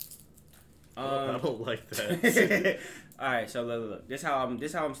I don't like that. All right, so look. This how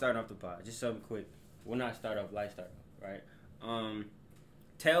I'm starting off the pod. Just something quick. Well, not start off, light start off, right?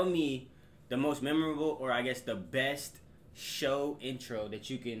 Tell me the most memorable, or I guess the best show intro that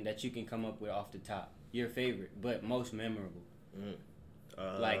you can come up with off the top. Your favorite, but most memorable.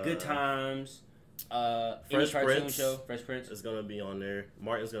 Like Good Times. Any Fresh cartoon Prince show. Fresh Prince is gonna be on there.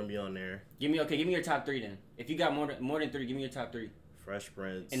 Martin's gonna be on there. Give me your top three then. If you got more than three, give me your top three. Fresh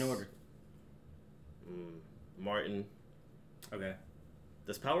Prince. In order. Martin. Okay.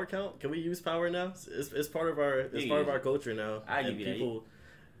 Does Power count? Can we use Power now? It's part of our culture now. I give you that.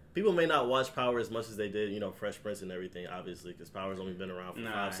 People may not watch Power as much as they did, Fresh Prince and everything, obviously, because Power's only been around for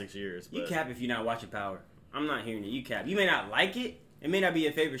 5-6 years. But you cap if you're not watching Power. I'm not hearing it. You cap. You may not like it. It may not be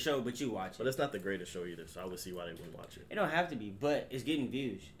your favorite show, but you watch it. But it's not the greatest show either, so I would see why they wouldn't watch it. It don't have to be, but it's getting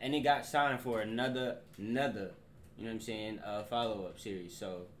views, and it got signed for another, you know what I'm saying, follow-up series.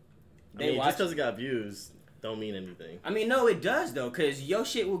 So just because it got views don't mean anything. I mean, no, it does though, because your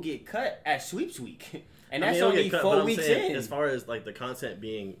shit will get cut at Sweeps Week, and that's only 4 weeks in. As far as like the content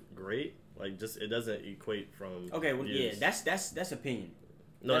being great, like just it doesn't equate from. Okay, well, views. yeah, that's opinion.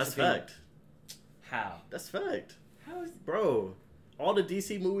 No, that's fact. How? That's fact. How is bro? All the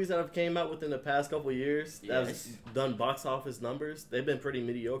DC movies that have came out within the past couple of years that have done box office numbers, they've been pretty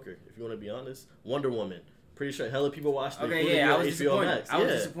mediocre, if you want to be honest. Wonder Woman, pretty sure hella people watched it. Okay, yeah, I was disappointed. I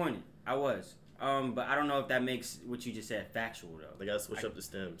was disappointed. I was. But I don't know if that makes what you just said factual though. They gotta switch up the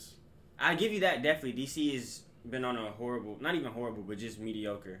stems. I give you that definitely. DC has been on a horrible, not even horrible, but just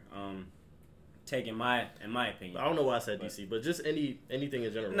mediocre. In my opinion. I don't know why I said DC, but just anything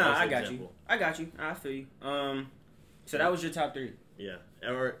in general. Nah, I got you. I feel you. So that was your top three. Yeah,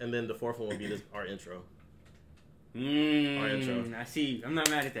 and then the fourth one would be our intro. Our intro. I see. I'm not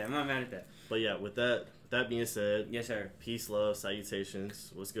mad at that. But yeah, with that being said, yes sir. Peace, love,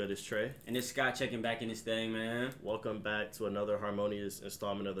 salutations. What's good? It's Trey. And it's Scott checking back in this thing, man. Welcome back to another harmonious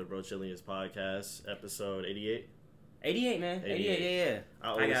installment of the Brochillians podcast, episode 88. 88, man. 88, yeah.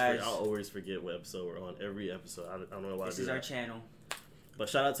 I always forget what episode we're on. Every episode. I don't know why. This is our channel. But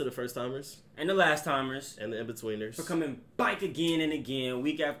shout out to the first timers. And the last timers. And the in-betweeners. For coming back again and again,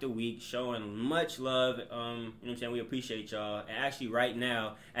 week after week, showing much love. You know what I'm saying? We appreciate y'all. And actually, right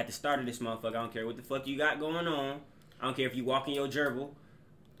now, at the start of this motherfucker, I don't care what the fuck you got going on. I don't care if you walking your gerbil.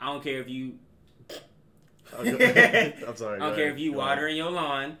 I don't care if you... I'm sorry. I don't care if you watering your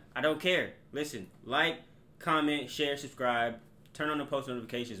lawn. I don't care. Listen, like, comment, share, subscribe. Turn on the post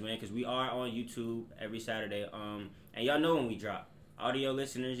notifications, man, because we are on YouTube every Saturday. And y'all know when we drop. Audio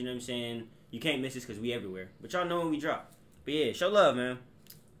listeners, you know what I'm saying? You can't miss us because we everywhere. But y'all know when we drop. But yeah, show love, man.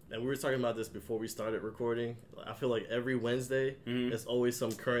 And we were talking about this before we started recording. I feel like every Wednesday, there's always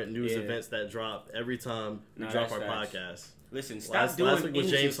some current news events that drop every time we drop our podcast. Listen, last week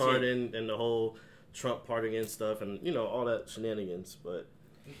was James Harden and the whole Trump partying and stuff and, all that shenanigans. But,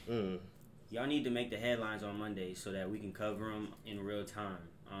 y'all need to make the headlines on Mondays so that we can cover them in real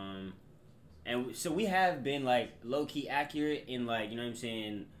time. And so we have been, like, low-key accurate in, like, you know what I'm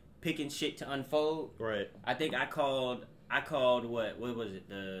saying, picking shit to unfold. Right. I think I called what was it,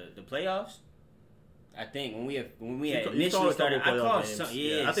 the playoffs? I think when we had initially started, I called something.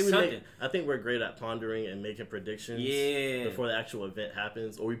 Yeah, I think we're great at pondering and making predictions before the actual event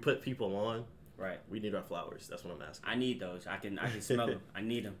happens, or we put people on. Right. We need our flowers. That's what I'm asking. I need those. I can smell them. I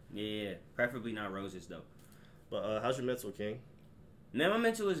need them. Yeah. Preferably not roses, though. But how's your mental, King? Man, my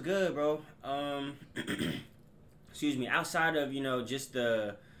mental is good, bro. Excuse me. Outside of, just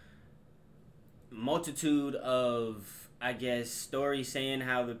the multitude of, I guess, stories saying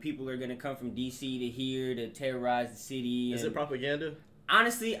how the people are going to come from D.C. to here to terrorize the city. Is it propaganda?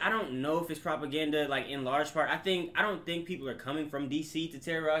 Honestly, I don't know if it's propaganda, like, in large part. I don't think people are coming from D.C. to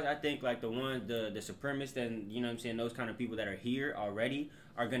terrorize. I think, like, the supremacists and, you know what I'm saying, those kind of people that are here already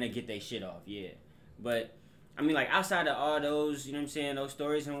are going to get their shit off, yeah. But... I mean, like, outside of all those, you know what I'm saying, those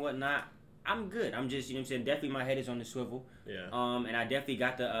stories and whatnot, I'm good. I'm just, you know what I'm saying, definitely my head is on the swivel. Yeah. And I definitely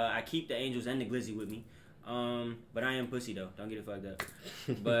got I keep the Angels and the Glizzy with me. But I am pussy, though. Don't get it fucked up.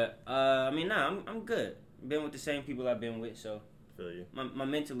 But, I mean, I'm good. Been with the same people I've been with, so. Feel you. My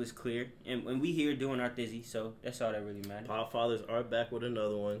mental is clear. And we here doing our thizzy, so that's all that really matters. Podfathers are back with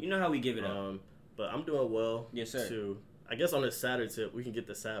another one. You know how we give it up. But I'm doing well. Yes, sir. Too. I guess on a sadder tip, we can get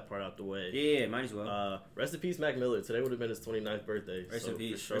the sad part out the way. Yeah, might as well. Rest in peace, Mac Miller. Today would have been his 29th birthday. Rest in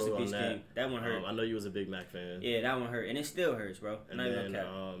peace. Rest in peace, King. That one hurt. I know you was a big Mac fan. Yeah, that one hurt. And it still hurts, bro. And then,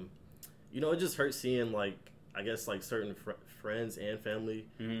 it just hurts seeing, like, I guess, like, certain friends and family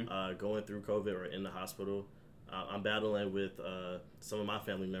going through COVID or in the hospital. I'm battling with some of my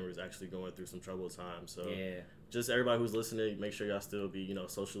family members actually going through some troubled times. So just everybody who's listening, make sure y'all still be,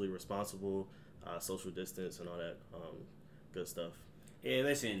 socially responsible, social distance, and all that good stuff. Yeah,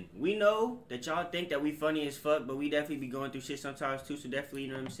 listen, we know that y'all think that we funny as fuck, but we definitely be going through shit sometimes too. So definitely, you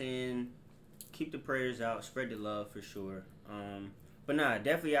know what I'm saying, keep the prayers out, spread the love for sure. But nah,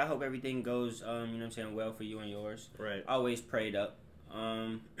 definitely, I hope everything goes, you know what I'm saying, well for you and yours. Right. Always prayed up.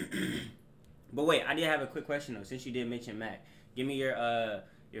 But wait, I did have a quick question though. Since you did mention Mac, give me your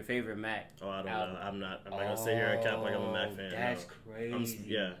favorite Mac. Oh, I don't know. I'm not gonna sit here and cap like I'm a Mac fan. That's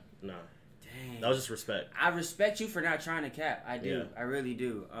crazy. Nah. Dang. That was just respect. I respect you for not trying to cap. I do. Yeah. I really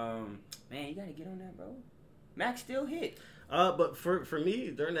do. Man, you gotta get on that, bro. Mac still hit. But for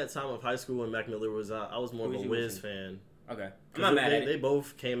me, during that time of high school when Mac Miller was out, I was more of a Wiz fan. Okay. I'm not mad at it. They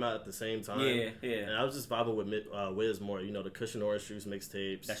both came out at the same time. Yeah. And I was just vibing with Wiz more. The Cushion Orange Shoes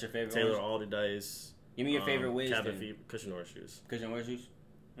mixtapes. That's your favorite Taylor orange? Alderdice. Give me your favorite Wiz Cabin then. Fever, Cushion Orange Shoes. Cushion Orange Shoes?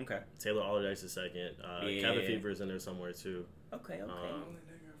 Okay. Taylor Alderdice is second. Cabin Fever is in there somewhere too. Okay. Only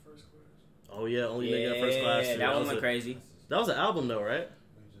Nigga First Class. Oh yeah, Only Nigga First Class. Yeah, that one went crazy. That was an album though, right?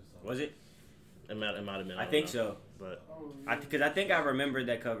 Was it? It might have been. I think so. But because I think I remembered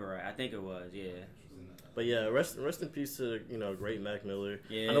that cover right. I think it was. Yeah. But yeah, rest in peace to great Mac Miller.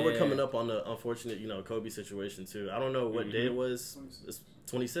 Yeah. I know we're coming up on the unfortunate Kobe situation too. I don't know what day it was. It's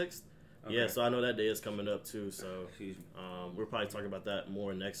 26th. Okay. Yeah, so I know that day is coming up too. So we'll probably talk about that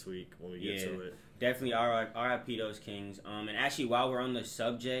more next week when we get to it. Definitely RIP those kings. And actually, while we're on the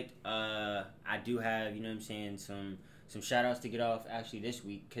subject, I do have some shout outs to get off actually this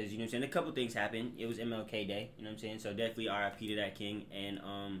week because a couple things happened. It was MLK Day. So definitely RIP to that king and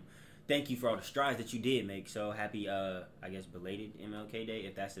thank you for all the strides that you did make. So happy, I guess, belated MLK Day,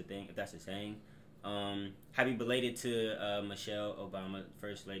 if that's the thing, if that's the saying. Happy belated to Michelle Obama,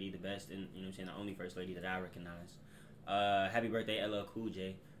 First Lady, the best, and the only First Lady that I recognize. Happy birthday, LL Cool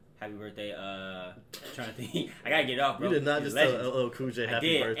J. Happy birthday, trying to think. I gotta get it off, bro. You did not just tell LL Cool J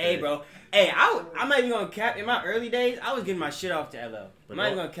happy birthday. Hey, bro. Hey, I'm not even gonna cap. In my early days, I was getting my shit off to LL. I'm not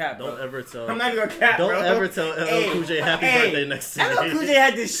even gonna cap, bro. Don't ever tell. I'm not even gonna cap, bro. Don't ever tell LL Cool J happy birthday next to me. LL Cool J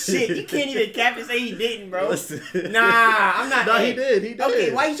had this shit. You can't even cap and say he didn't, bro. Listen. Nah, I'm not. No, he did.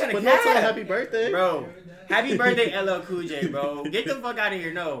 Okay, why you trying to but cap? But don't tell happy birthday, bro. Happy birthday, LL Cool J, bro. Get the fuck out of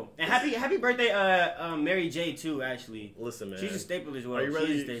here, no. And happy birthday, Mary J too. Actually, listen, man. She's a staple as well. Are you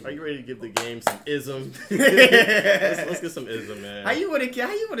ready to give the game some ism? let's get some ism, man. How you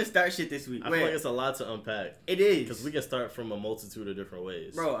wanna start shit this week? I feel like it's a lot to unpack. It is because we can start from a multitude of different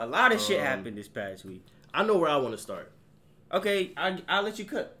ways, bro. A lot of shit happened this past week. I know where I want to start. Okay, I'll let you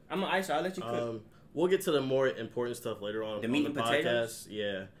cook. I'm an ISO. I'll let you cook. We'll get to the more important stuff later on. The meat and potatoes? Podcast.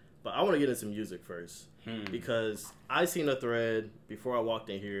 Yeah, but I want to get into music first. Because I seen a thread before I walked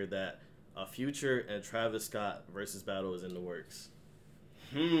in here that a Future and Travis Scott versus battle is in the works.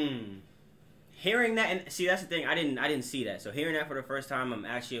 Hearing that, and see, that's the thing. I didn't see that. So hearing that for the first time, I'm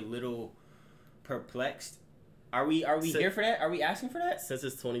actually a little perplexed. Are we here for that? Are we asking for that? Since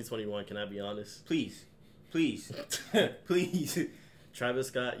it's 2021, can I be honest? Please, please. Travis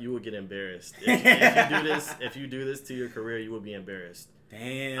Scott, you will get embarrassed if you do this to your career. You will be embarrassed.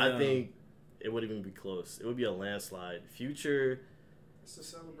 Damn. I think it wouldn't even be close. It would be a landslide. Future. It's a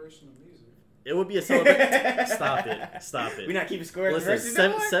celebration of music. It would be a celebration. Stop it. We're not keeping score.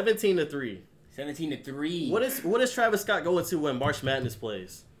 Listen, 17-3. 17-3. What is Travis Scott going to when March Madness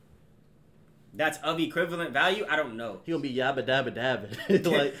plays? That's of equivalent value. I don't know. He'll be yabba dabba dabbing.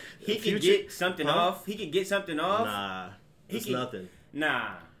 Like he could get something off. He could get something off. Nah, it's nothing.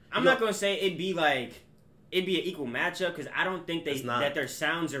 Nah, I'm not gonna say it'd be an equal matchup because I don't think that their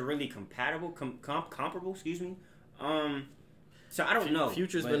sounds are really compatible, comparable. Excuse me. So I don't know.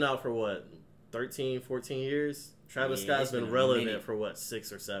 Future's been out for what, 13, 14 years. Travis Scott's been relevant for what,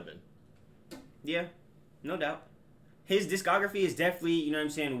 6 or 7. Yeah, no doubt. His discography is definitely,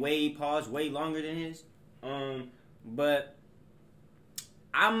 way longer than his. But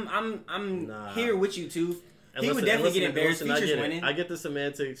I'm here with you too. He would definitely get embarrassed. Future's winning. I get the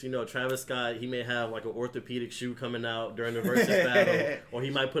semantics. Travis Scott, he may have like an orthopedic shoe coming out during the versus battle, or he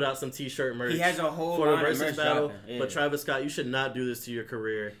might put out some T-shirt merch. He has a whole for the line versus of merch battle. Yeah. But Travis Scott, you should not do this to your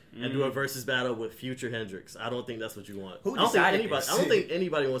career and do a versus battle with Future Hendrix. I don't think that's what you want. Who decided this? I don't think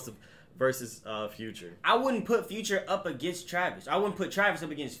anybody wants to versus Future. I wouldn't put Future up against Travis. I wouldn't put Travis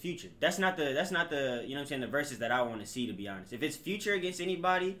up against Future. That's not the the verses that I want to see, to be honest. If it's Future against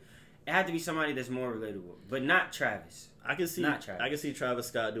anybody, it had to be somebody that's more relatable, but not Travis. I can see Travis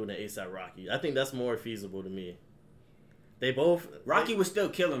Scott doing an ASAP Rocky. I think that's more feasible to me. Rocky would still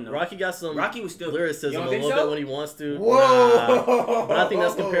kill him though. Rocky got some was still lyricism a little bit when he wants to. Whoa! But I think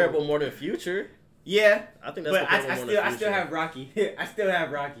that's comparable more than Future. Yeah, I think that's. But I still have Rocky. I still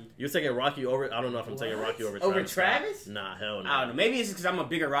have Rocky. You're taking Rocky over. I don't know if I'm taking Rocky over Travis. Travis? Nah, hell no. I don't know. Maybe it's just because I'm a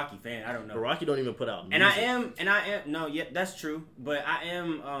bigger Rocky fan. I don't know. But Rocky don't even put out music. And I am. No, yeah, that's true. But I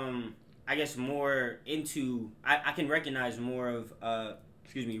am. I guess more into. I can recognize more of.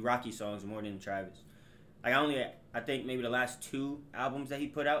 Rocky songs more than Travis. Like I think maybe the last 2 albums that he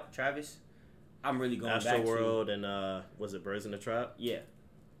put out, Travis. I'm really going back to Astroworld and was it Birds in the Trap? Yeah.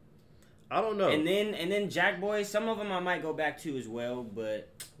 I don't know. And then Jack Boy, some of them I might go back to as well, but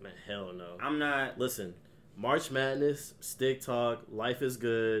man, hell no. I'm not. Listen, March Madness, Stick Talk, Life is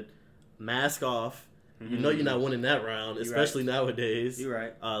Good, Mask Off. You know you're not winning that round, especially nowadays. You're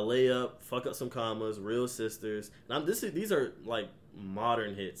right. Layup, Fuck Up Some Commas, Real Sisters. And these are like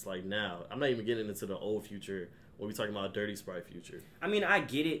modern hits, like now. I'm not even getting into the old Future when we talking about Dirty Sprite Future. I mean, I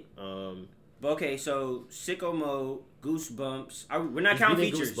get it. But okay, so Sicko Mode, Goosebumps. We're not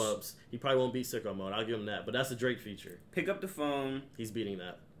counting features. Goosebumps. He probably won't beat Sicko Mode. I'll give him that. But that's a Drake feature. Pick Up the Phone. He's beating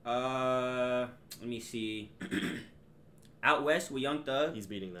that. Let me see. Out West with Young Thug. He's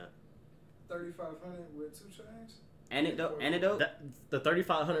beating that. 3500 with 2 Chainz. Antidote. The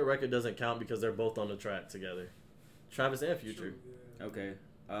 3500 record doesn't count because they're both on the track together. Travis and Future. True, yeah. Okay.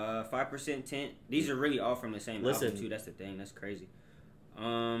 5% Tint. These are really all from the same album too. That's the thing. That's crazy.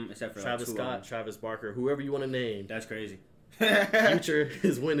 Except for Travis Scott, Travis Barker, whoever you want to name. That's crazy. Future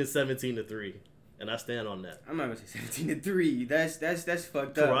is winning 17-3, and I stand on that. I'm not gonna say 17-3. That's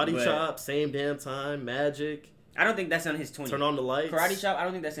fucked up. Karate Chop, Same Damn Time, Magic. I don't think that's on his 20. Turn on the Lights. Karate Chop. I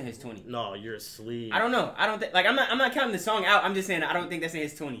don't think that's in his 20. No, you're asleep. I don't know. I don't think I'm not counting the song out. I'm just saying I don't think that's in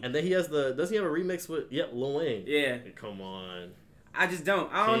his 20. And then he has doesn't he have a remix with Lil Wayne? Yeah. Come on. I just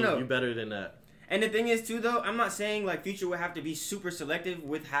don't. I don't know. You better than that. And the thing is, too, though, I'm not saying, like, Future would have to be super selective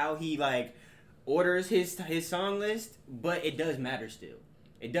with how he, like, orders his song list, but it does matter still.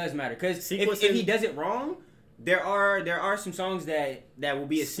 It does matter. Because if he does it wrong, there are some songs that will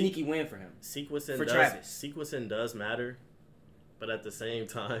be a sneaky win for him. Sequencing does matter, but at the same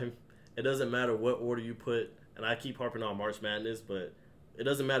time, it doesn't matter what order you put. And I keep harping on March Madness, but it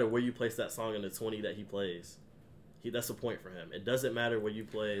doesn't matter where you place that song in the 20 that he plays. That's a point for him. It doesn't matter where you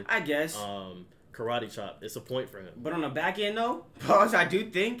play. I guess. Karate Chop. It's a point for him. But on the back end, though, pause, I do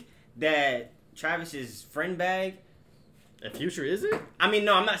think that Travis's Friend Bag. And Future isn't? I mean,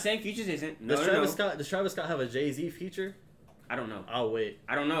 no, I'm not saying Future's isn't. Does Travis Scott have a Jay-Z feature? I don't know. I'll wait.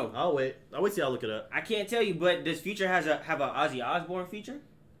 I don't know. I'll wait till y'all look it up. I can't tell you, but does Future have a Ozzy Osbourne feature?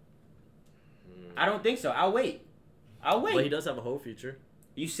 I don't think so. I'll wait. But he does have a whole feature.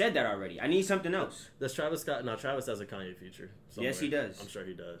 You said that already. I need something else. Does Travis Scott? No, Travis has a Kanye feature. Somewhere. Yes, he does. I'm sure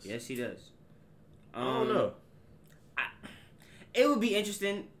he does. Yes, he does. I don't know. It would be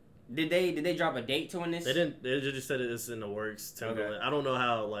interesting. Did they drop a date to win this? They didn't. They just said it's in the works. Okay. I don't know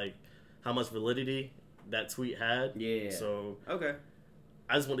how much validity that tweet had. Yeah. So okay.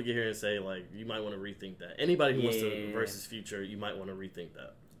 I just want to get here and say you might want to rethink that. Anybody who wants to versus Future, you might want to rethink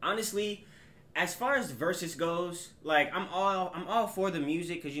that. Honestly, as far as versus goes, I'm all for the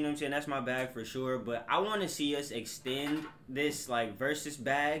music because you know what I'm saying, that's my bag for sure. But I want to see us extend this versus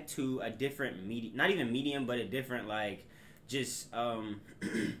bag to a different medium, not even medium, but a different just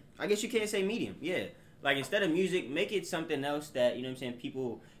I guess you can't say medium. Yeah, instead of music, make it something else that you know what I'm saying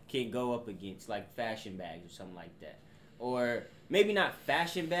people can go up against, like fashion bags or something like that, or maybe not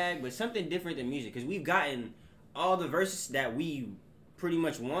fashion bag, but something different than music because we've gotten all the verses that we pretty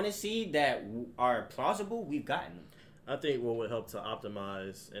much want to see that are plausible. We've gotten them. I think what would help to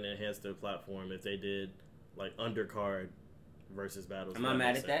optimize and enhance their platform if they did undercard versus battles. I'm not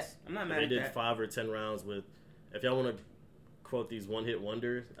mad at that. I'm not mad at that. They did 5 or 10 rounds with, if y'all want to quote these one-hit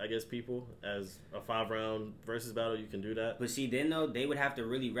wonders, I guess, people, as a 5-round versus battle, you can do that. But see, then though, they would have to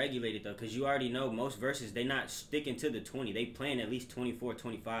really regulate it though, because you already know most verses, they not sticking to the 20. They playing at least 24,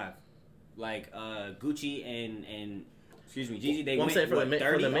 25. Gucci and excuse me, Jeezy, they went,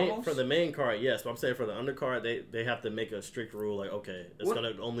 for the main card, yes. But I'm saying for the undercard, they have to make a strict rule,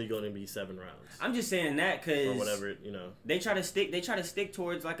 it's only going to be 7 rounds. I'm just saying that because or whatever, they try to stick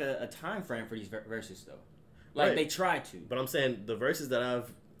towards a time frame for these verses though. Right. They try to. But I'm saying the verses that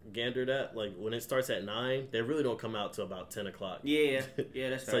I've gandered at, when it starts at 9, they really don't come out till about 10 o'clock. Yeah,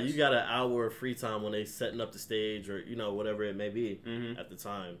 that's So you got an hour of free time when they setting up the stage or whatever it may be at the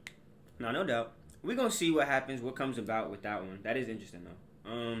time. No doubt. We're gonna see what happens, what comes about with that one. That is interesting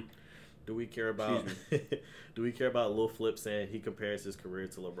though. Do we care about Lil Flip saying he compares his career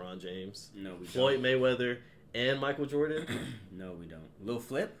to LeBron James? No, we don't. Floyd Mayweather and Michael Jordan? No, we don't. Lil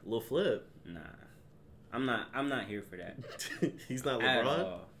Flip? Nah. I'm not here for that. He's not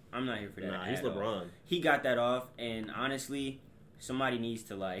LeBron? I'm not here for that. Nah, he's LeBron. He got that off, and honestly, somebody needs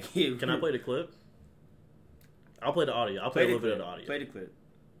to Can I play the clip? I'll play the audio. I'll play a little bit of the audio. Play the clip.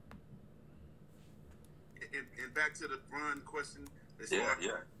 And back to the run question.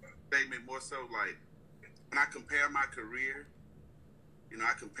 Statement more so like when I compare my career,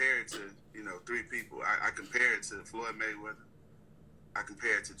 I compare it to, three people. I compare it to Floyd Mayweather. I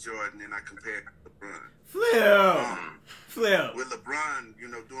compare it to Jordan, and I compare it to LeBron. Flip. With LeBron,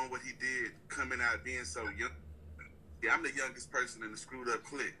 doing what he did, coming out being so young. Yeah, I'm the youngest person in the screwed up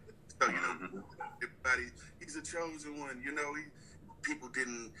clique. So, everybody, he's a chosen one. People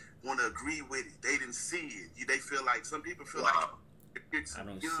didn't want to agree with it. They didn't see it. They feel like, some people feel like, I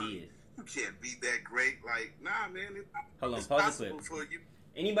don't see it. You can't be that great. Like, nah, man. Hold on, pause the clip. For you.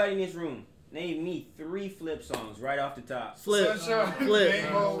 Anybody in this room, name me 3 Flip songs right off the top. Flip.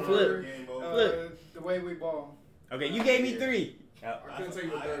 Game Over. The Way We Ball. Okay, you gave me 3. I couldn't tell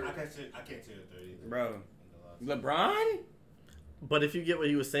you a third. I can't tell you a third either. Bro. LeBron? But if you get what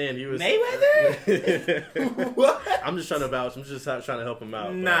he was saying, he was Mayweather? What? I'm just trying to vouch. I'm just trying to help him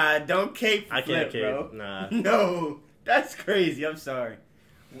out. Nah, don't cape for I can't Flip, bro. Nah. No, that's crazy. I'm sorry.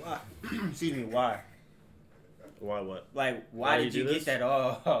 Why? Excuse me. Why? Why what? Like, why did you get that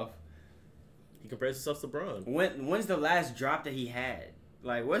off? He compares himself to LeBron. When's the last drop that he had?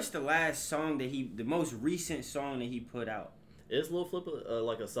 Like, what's the last song the most recent song that he put out? Is Lil Flip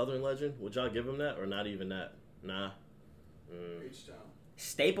like a Southern legend? Would y'all give him that or not even that? Nah.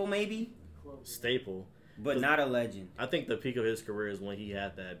 Staple maybe? Staple. But not a legend. I think the peak of his career is when he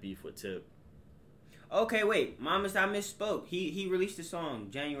had that beef with Tip. Okay, wait. I misspoke. He released a song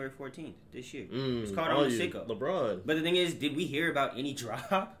January 14th this year. It's called I'm a Sicko. LeBron. But the thing is, did we hear about any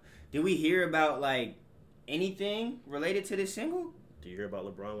drop? Did we hear about, like, anything related to this single? Do you hear about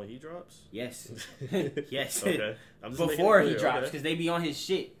LeBron when he drops? Yes. Yes. Okay. Before he drops, because they be on his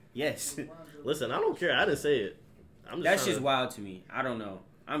shit. Yes. Listen, I don't care. I didn't say it. That's just wild to me. I don't know.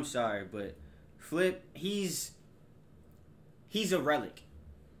 I'm sorry, but Flip, he's a relic.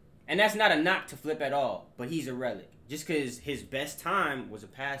 And that's not a knock to Flip at all, but he's a relic. Just because his best time was a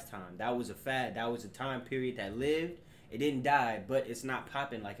pastime. That was a fad. That was a time period that lived. It didn't die, but it's not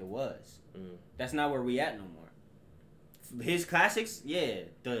popping like it was. That's not where we at no more. His classics, yeah,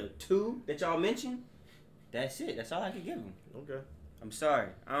 the 2 that y'all mentioned, that's it. That's all I could give him. Okay. I'm sorry.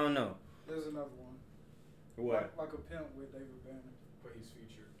 I don't know. There's another one. What? Like a Pimp with David Banner, but he's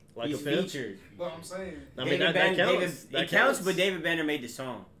featured. Like he's a pimp? Featured. But I'm saying. I mean, that counts. It counts, but David Banner made the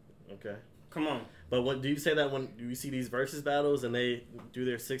song. Okay. Come on. But do you say that when you see these versus battles and they do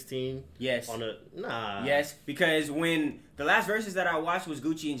their 16? Yes. Nah. Yes, because when the last verses that I watched was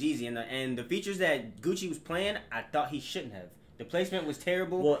Gucci and Jeezy, and the features that Gucci was playing, I thought he shouldn't have. The placement was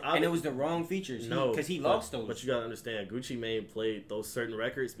terrible, and it was the wrong features. Because he lost those. But you gotta understand, Gucci Mane played those certain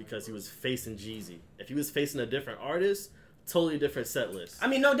records because he was facing Jeezy. If he was facing a different artist, totally different set list. I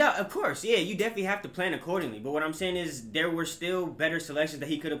mean, no doubt, of course, yeah, you definitely have to plan accordingly. But what I'm saying is, there were still better selections that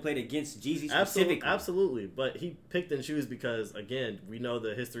he could have played against Jeezy specifically. Absolutely, but he picked and chose because, again, we know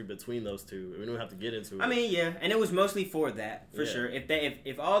the history between those two. We don't have to get into it. I mean, yeah, and it was mostly for that, for sure.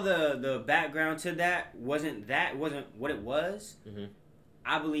 If all the background to that wasn't what it was,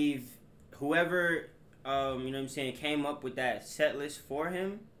 I believe whoever came up with that set list for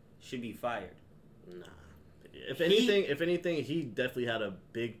him should be fired. Nah. If anything, he definitely had a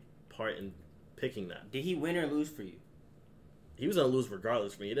big part in picking that. Did he win or lose for you? He was gonna lose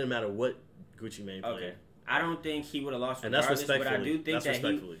regardless for me. It didn't matter what Gucci Mane played. Okay. I don't think he would have lost regardless, and that's respectfully. But I do think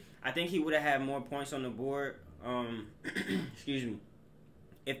respectfully. I think he would have had more points on the board. Excuse me.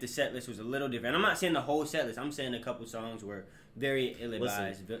 If the set list was a little different. I'm not saying the whole set list. I'm saying a couple songs were very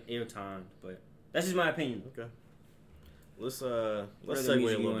ill-advised, ill-timed. But that's just my opinion. Okay. Let's segue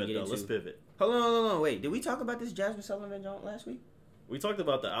a little bit though. Let's pivot. Hold on. Wait, did we talk about this Jasmine Sullivan joint last week? We talked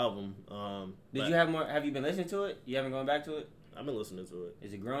about the album. Did you have more? Have you been listening to it? You haven't gone back to it? I've been listening to it.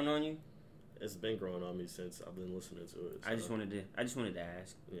 Is it growing on you? It's been growing on me since I've been listening to it. So. I just wanted to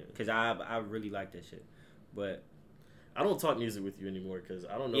ask. Yeah. Because I really like that shit, but. I don't talk music with you anymore because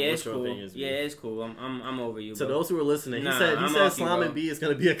I don't know what your opinion is. Yeah, it's cool. I'm over you. To those who are listening, he said Slime and B is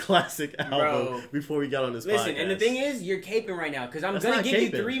going to be a classic album before we got on this podcast. Listen, and the thing is, you're caping right now because I'm going to give you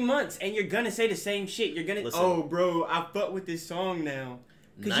 3 months and you're going to say the same shit. You're going to, oh, bro, I fuck with this song now.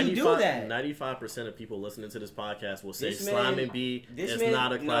 Because you do that. 95% of people listening to this podcast will say Slime and B is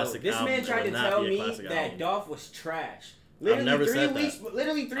not a classic album. This man tried to tell me that Dolph was trash. Literally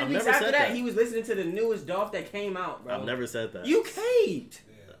 3 weeks after that, he was listening to the newest Dolph that came out, bro. I've never said that. You caped.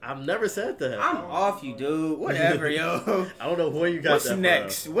 I've never said that. I'm off you, dude. Whatever, yo. I don't know where you got that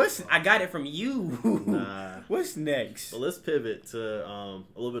next? from. I got it from you. Nah. What's next? Well, let's pivot to a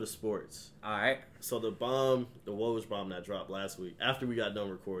little bit of sports. All right. So the Woj bomb that dropped last week after we got done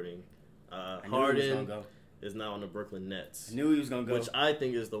recording, Harden is now on the Brooklyn Nets. I knew he was gonna go, which I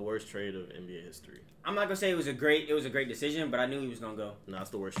think is the worst trade of NBA history. I'm not gonna say it was a great decision, but I knew he was gonna go. No, it's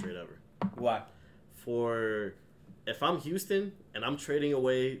the worst trade ever. Why? If I'm Houston and I'm trading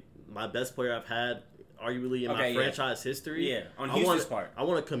away my best player I've had arguably in my franchise history. Yeah, on Houston's part. I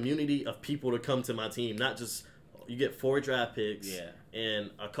want a community of people to come to my team, not just you get 4 draft picks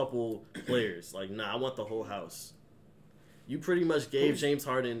and a couple players. Like, nah, I want the whole house. You pretty much gave James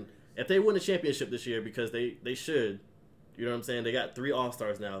Harden, if they win a championship this year, because they should, you know what I'm saying? They got 3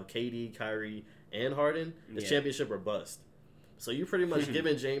 All-Stars now, KD, Kyrie, and Harden. It's championship or bust. So you pretty much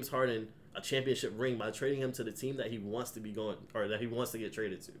giving James Harden a championship ring by trading him to the team that he wants to be going, or that he wants to get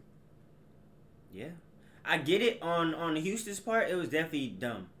traded to. Yeah. I get it on Houston's part. It was definitely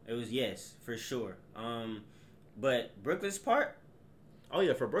dumb. It was, yes, for sure. But Brooklyn's part? Oh,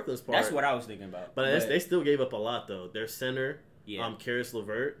 yeah, for Brooklyn's part. That's what I was thinking about. But they still gave up a lot, though. Their center, Karis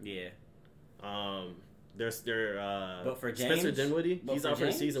LeVert. Yeah. There's but for James, Spencer Dinwiddie, he's out for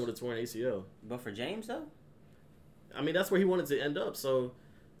the season with a torn ACL. But for James, though? I mean, that's where he wanted to end up. So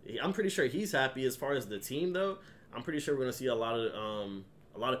I'm pretty sure he's happy. As far as the team, though, I'm pretty sure we're going to see a lot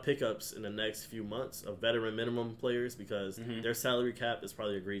of pickups in the next few months of veteran minimum players because their salary cap is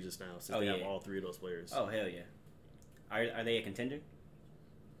probably egregious now since they have all 3 of those players. Oh, hell yeah. Are they a contender?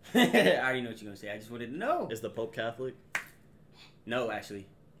 I already know what you're going to say. I just wanted to know. Is the Pope Catholic? No, actually.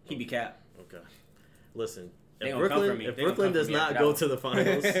 He'd be Cap. Okay. Listen, if Brooklyn does not go to the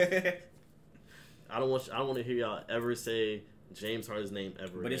finals, I don't want to hear y'all ever say James Harden's name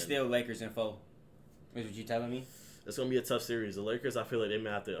ever again. But it's still Lakers and 4. Is what you telling me? It's going to be a tough series. The Lakers, I feel like they may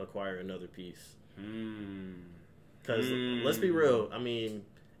have to acquire another piece. Because let's be real. I mean,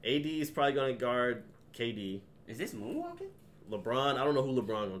 AD is probably going to guard KD. Is this moonwalking? LeBron, I don't know who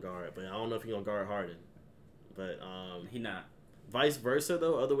LeBron going to guard, but I don't know if he's going to guard Harden. But he not. Vice versa,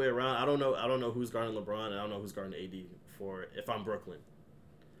 though, other way around. I don't know who's guarding LeBron, and I don't know who's guarding AD if I'm Brooklyn.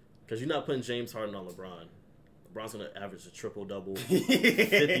 Because you're not putting James Harden on LeBron. LeBron's going to average a triple-double,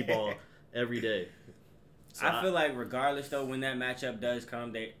 50 ball every day. So I feel like regardless though, when that matchup does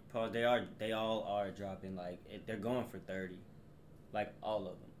come, they all are dropping they're going for 30, like all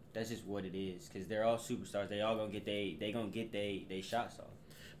of them. That's just what it is because they're all superstars. They all gonna get they shots off.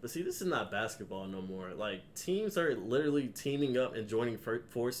 But see, this is not basketball no more. Like teams are literally teaming up and joining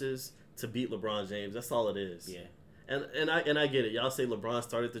forces to beat LeBron James. That's all it is. Yeah. And I get it. Y'all say LeBron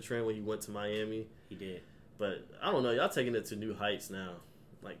started the trend when he went to Miami. He did. But I don't know. Y'all taking it to new heights now.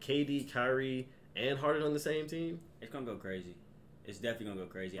 Like KD, Kyrie, and Harden on the same team? It's going to go crazy. It's definitely going to go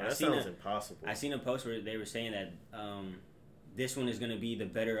crazy. That sounds impossible. I seen a post where they were saying that this one is going to be the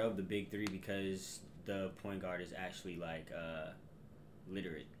better of the big 3 because the point guard is actually,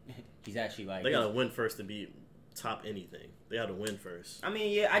 literate. He's actually, They got to win first to beat top anything. They got to win first. I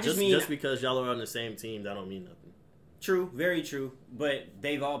mean, yeah, just because y'all are on the same team, that don't mean nothing. True, very true. But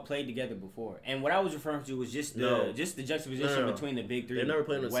they've all played together before. And what I was referring to was just the juxtaposition between the big 3. They've never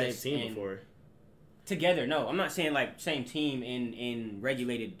played on the same team before. Together, no. I'm not saying same team in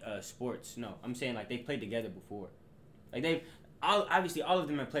regulated sports. No, I'm saying they've played together before. Obviously all of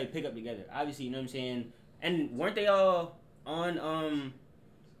them have played pickup together. Obviously, you know what I'm saying. And weren't they all on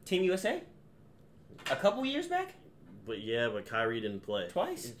Team USA a couple years back? But Kyrie didn't play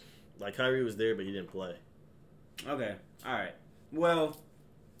twice. Kyrie was there, but he didn't play. Okay, all right. Well,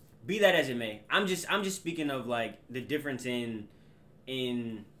 be that as it may, I'm just speaking of the difference in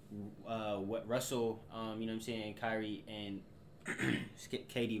what Russell, you know what I'm saying, Kyrie and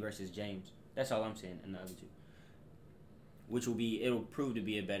KD versus James. That's all I'm saying in the other 2. Which it'll prove to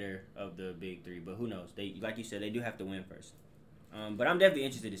be a better of the big 3, but who knows? They, like you said, they do have to win first. But I'm definitely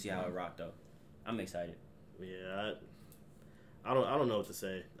interested to see how it rocked though. I'm excited. Yeah, I don't know what to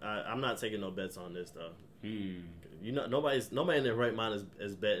say. I'm not taking no bets on this though. You know, nobody in their right mind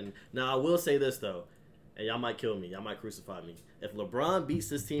is betting. Now I will say this though. And y'all might kill me. Y'all might crucify me. If LeBron beats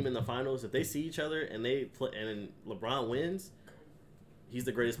this team in the finals, if they see each other and they play, and LeBron wins, he's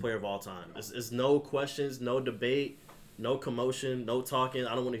the greatest player of all time. It's no questions, no debate, no commotion, no talking.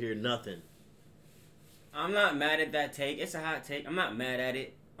 I don't want to hear nothing. I'm not mad at that take. It's a hot take. I'm not mad at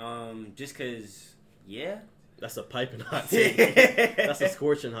it. Just because, yeah. That's a piping hot take. That's a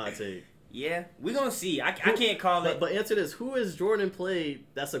scorching hot take. Yeah, we're going to see. I can't call it. But answer this. Who has Jordan played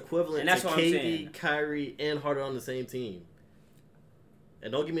that's equivalent to KD, Kyrie, and Harden on the same team?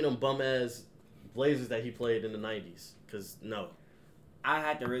 And don't give me them bum-ass Blazers that he played in the 90s. Because, no. I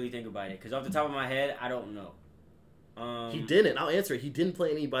had to really think about it. Because off the top of my head, I don't know. He didn't. I'll answer it. He didn't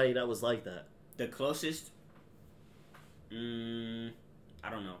play anybody that was like that. The closest? I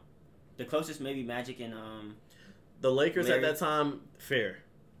don't know. The closest maybe Magic and... the Lakers Larry. At that time, fair.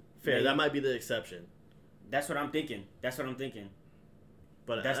 Maybe. That might be the exception. That's what I'm thinking.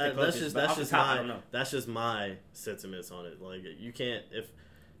 But that's just my sentiments on it. Like you can't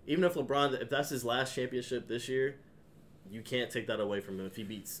even if LeBron, if that's his last championship this year, you can't take that away from him if he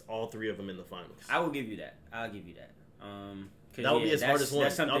beats all three of them in the finals. I will give you that. That would be his hardest one.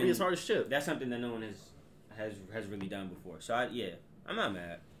 That would be his hardest chip. That's something that no one has really done before. So I'm not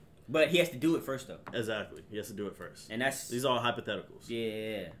mad. But he has to do it first, though. Exactly. He has to do it first. And these are all hypotheticals.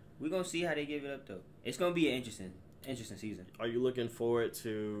 Yeah. We're going to see how they give it up, though. It's going to be an interesting season. Are you looking forward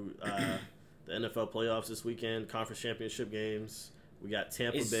to the NFL playoffs this weekend, conference championship games? We got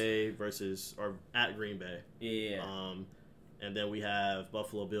Tampa Bay at Green Bay. Yeah. And then we have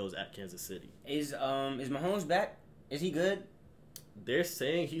Buffalo Bills at Kansas City. Is Mahomes back? Is he good? They're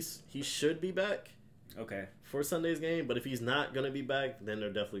saying he should be back. Okay. For Sunday's game, but if he's not going to be back, then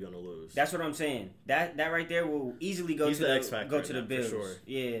they're definitely going to lose. That's what I'm saying. That right there will easily go to the X factor. Go to the Bills. For sure.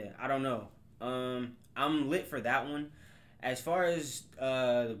 Yeah, I don't know. I'm lit for that one. As far as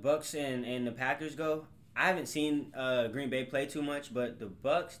the Bucks and the Packers go, I haven't seen Green Bay play too much, but the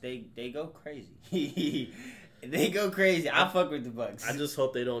Bucks they go crazy. They go crazy. I fuck with the Bucks. I just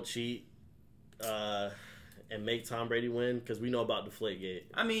hope they don't cheat. And make Tom Brady win because we know about Deflategate.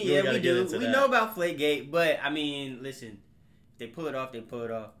 I mean, we do. We know about Deflategate, but I mean, listen, if they pull it off, they pull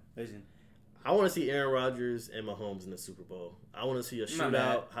it off. Listen, I want to see Aaron Rodgers and Mahomes in the Super Bowl. I want to see a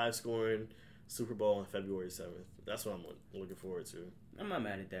shootout, high scoring Super Bowl on February 7th. That's what I'm looking forward to. I'm not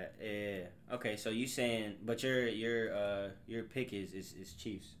mad at that. Yeah. Okay, so you saying, but your pick is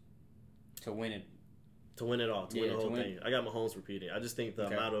Chiefs to win it. To win it all. To win the whole thing. I got Mahomes repeating. I just think the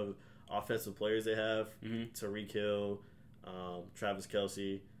amount of offensive players they have, Tyreek Hill, Travis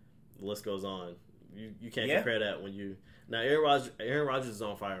Kelce, the list goes on. You can't compare that when you now Aaron Rodgers is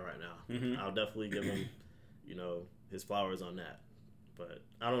on fire right now. Mm-hmm. I'll definitely give him, his flowers on that. But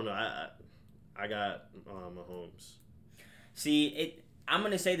I don't know. I got Mahomes. See, I'm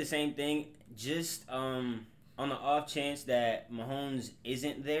gonna say the same thing. Just on the off chance that Mahomes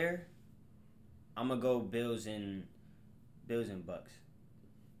isn't there, I'm gonna go Bills and Bucks.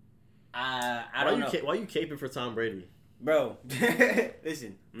 I don't know. Why you caping for Tom Brady? Bro,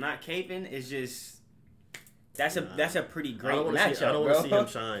 listen, I'm not caping. It's just that's a pretty great matchup, I don't want to see him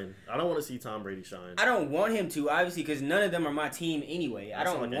shine. I don't want to see Tom Brady shine. I don't want him to, obviously, because none of them are my team anyway. I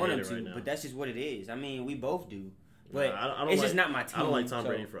don't want him to, right, but that's just what it is. I mean, we both do, but it's just not my team. I don't like Tom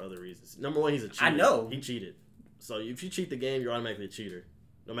Brady for other reasons. Number one, he's a cheater. I know. He cheated. So if you cheat the game, you're automatically a cheater.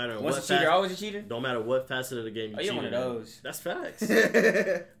 No matter Once a cheater, always a cheater? No matter what facet of the game you cheat. You're one of those. That's facts.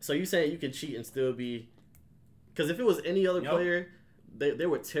 So you saying you can cheat and still be... Because if it was any other player, they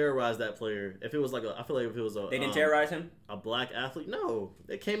would terrorize that player. If it was like I feel like if it was a... They didn't terrorize him? A black athlete? No.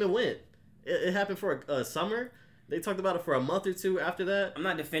 They came and went. It happened for a summer. They talked about it for a month or two after that. I'm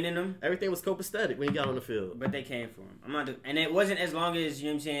not defending him. Everything was copacetic when he got on the field. But they came for him. And it wasn't as long as, you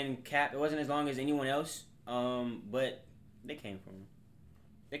know what I'm saying, Cap. It wasn't as long as anyone else. But they came for him.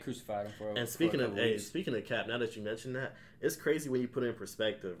 They crucified him for a speaking of Cap, now that you mentioned that, it's crazy when you put it in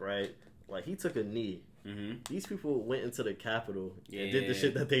perspective, right? Like, he took a knee. Mm-hmm. These people went into the Capitol and did the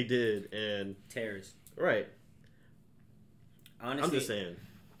shit that they did. And terrorists. Right. Honestly, I'm just saying.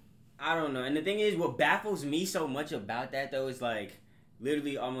 I don't know. And the thing is, what baffles me so much about that, though, is like,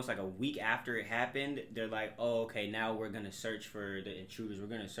 literally almost like a week after it happened, they're like, oh, okay, now we're going to search for the intruders. We're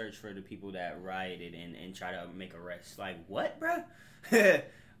going to search for the people that rioted and try to make arrests. Like, what, bruh?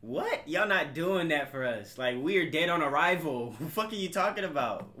 What? Y'all not doing that for us. Like, we're dead on arrival. What the fuck are you talking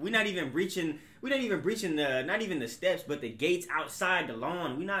about? We're not even breaching not even the steps, but the gates outside the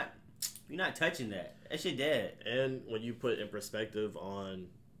lawn. We're not touching that. That shit dead. And when you put in perspective on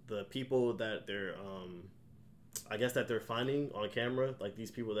the people that they're I guess that they're finding on camera, like these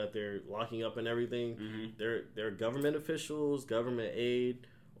people that they're locking up and everything, they're government officials, government aid,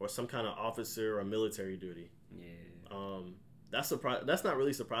 or some kind of officer or military duty. Yeah. That's not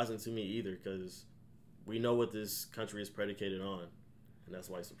really surprising to me either, because we know what this country is predicated on, and that's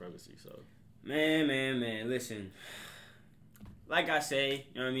white supremacy. So, man, listen. Like I say,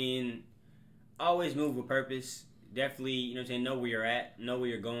 you know what I mean? Always move with purpose. Definitely, you know what I'm saying, know where you're at, know where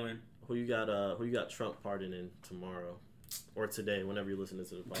you're going. Who you got Trump pardoning tomorrow or today, whenever you're listening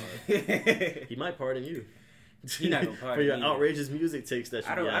to the pod? He might pardon you. He's not gonna pardon for your me. Outrageous music takes that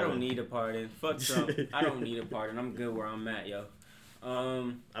you I don't need a pardon. Fuck Trump. I don't need a pardon. I'm good where I'm at, yo.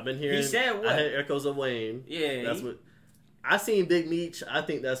 I've been hearing. He said what? I had echoes of Wayne. Yeah, that's what. I seen Big Meech. I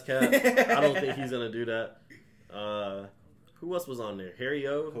think that's Cap. I don't think he's gonna do that. Who else was on there? Harry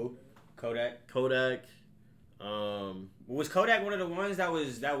O. Who? Kodak. Was Kodak one of the ones that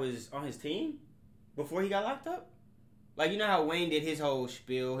was on his team before he got locked up? Like, you know how Wayne did his whole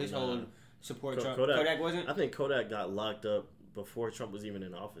spiel, his whole support Trump. Kodak wasn't? I think Kodak got locked up before Trump was even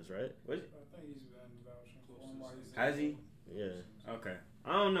in office, right? Was it? I think he's been vouching for him. Has he? Yeah. Okay.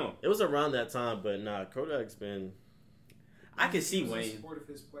 I don't know. It was around that time, but nah, Kodak's been... I could see Wayne. In support of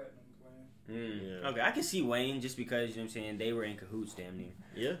his platinum plan. Yeah. Okay, I can see Wayne just because, you know what I'm saying, they were in cahoots damn near.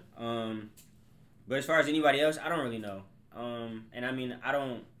 Yeah. But as far as anybody else, I don't really know. And I mean,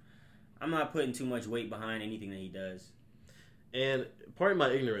 I'm not putting too much weight behind anything that he does. And pardon my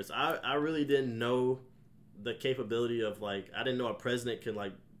ignorance, I really didn't know the capability of, like, I didn't know a president can,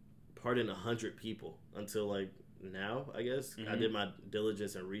 like, pardon 100 people until, like, now, I guess. I did my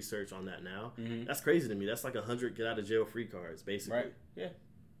diligence and research on that now. That's crazy to me. That's like 100 get out of jail free cards, basically. Right. Yeah.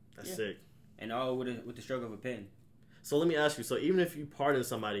 That's sick. And all with the stroke of a pen. So let me ask you, so even if you pardon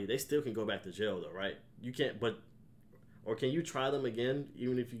somebody, they still can go back to jail though, right? You can't, or can you try them again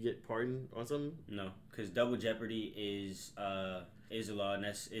even if you get pardoned on something? No, because double jeopardy is a law, and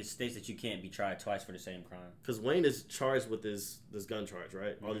it states that you can't be tried twice for the same crime. Because Wayne is charged with this gun charge,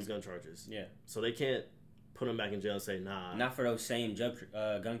 right? All these gun charges. Yeah. So they can't put him back in jail and say, nah. Not for those same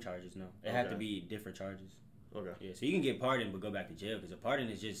gun charges, no. It have to be different charges. Okay. Yeah, so you can get pardoned but go back to jail because a pardon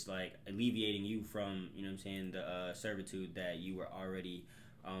is just like alleviating you from, you know what I'm saying, the servitude that you were already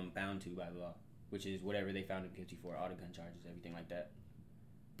bound to by the law, which is whatever they found him guilty for, all the gun charges, everything like that.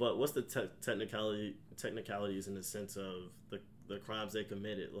 But what's the technicalities in the sense of the crimes they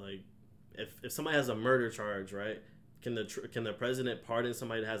committed? Like, if somebody has a murder charge, right? Can the president pardon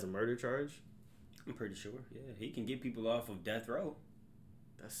somebody that has a murder charge? I'm pretty sure. Yeah, he can get people off of death row.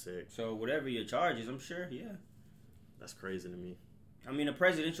 That's sick. So whatever your charge is, I'm sure. Yeah. That's crazy to me. I mean, a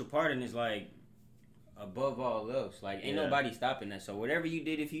presidential pardon is like above all else. Like, ain't nobody stopping that. So whatever you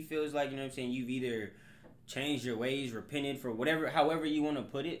did, if he feels like, you know what I'm saying, you've either changed your ways, repented for whatever, however you want to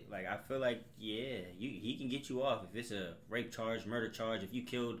put it. Like, I feel like, he can get you off if it's a rape charge, murder charge, if you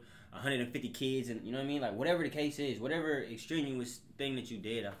killed 150 kids, and you know what I mean, like whatever the case is, whatever extraneous thing that you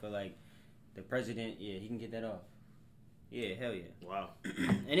did, I feel like the president, he can get that off. Yeah, hell yeah. Wow.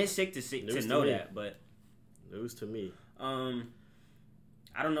 And it's sick to know that, but news to me. I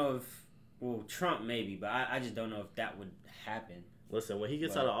don't know if Trump maybe, but I just don't know if that would happen. Listen, when he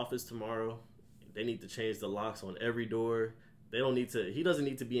gets out of office tomorrow, they need to change the locks on every door. He doesn't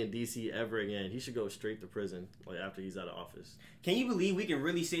need to be in DC ever again. He should go straight to prison like after he's out of office. Can you believe we can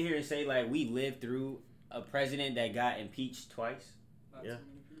really sit here and say like we lived through a president that got impeached twice? Yeah.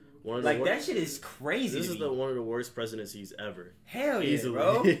 That shit is crazy. This is one of the worst presidencies ever. Hell yeah, easily.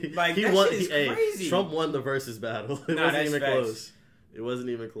 Bro. Like, that shit is crazy. Trump won the versus battle. It wasn't even close. It wasn't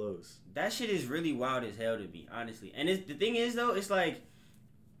even close. That shit is really wild as hell to me, honestly. And the thing is, though, it's like,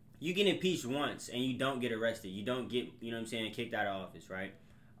 you get impeached once and you don't get arrested. You don't get, you know what I'm saying, kicked out of office, right?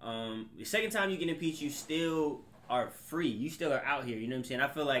 The second time you get impeached, you still are free. You still are out here, you know what I'm saying? I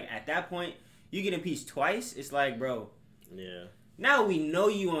feel like at that point, you get impeached twice, it's like, bro. Yeah. Now we know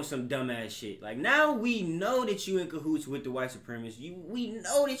you on some dumbass shit. Like, now we know that you in cahoots with the white supremacists. We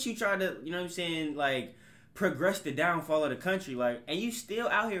know that you try to, you know what I'm saying, like, progress the downfall of the country. Like, and you still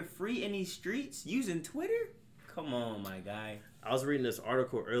out here free in these streets using Twitter? Come on, my guy. I was reading this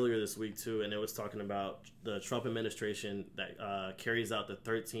article earlier this week, too, and it was talking about the Trump administration that carries out the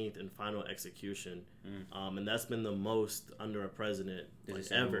 13th and final execution. And that's been the most under a president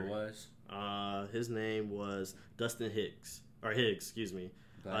ever. Who it was? His name was Dustin Higgs.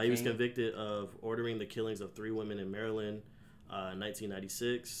 He was convicted of ordering the killings of 3 women in Maryland,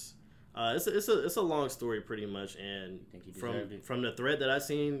 1996. It's a long story, pretty much, and from the thread that I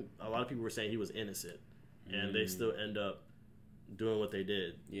seen, a lot of people were saying he was innocent, and they still end up doing what they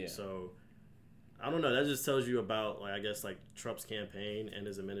did. Yeah. So I don't know. That just tells you about, like, I guess, like, Trump's campaign and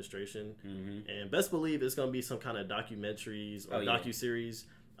his administration. And best believe it's gonna be some kind of documentaries or docuseries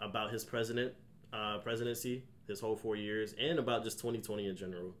about his presidency. His whole 4 years, and about just 2020 in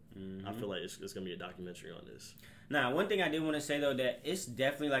general. I feel like it's going to be a documentary on this. Now, one thing I did want to say, though, that it's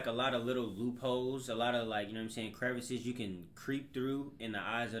definitely, like, a lot of little loopholes, a lot of, like, you know what I'm saying, crevices you can creep through in the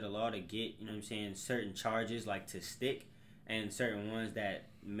eyes of the law to get, you know what I'm saying, certain charges, like, to stick, and certain ones that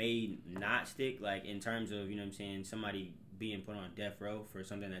may not stick, like, in terms of, you know what I'm saying, somebody being put on death row for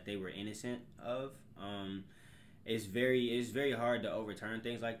something that they were innocent of. It's very hard to overturn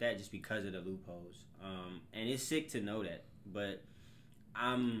things like that just because of the loopholes. And it's sick to know that, but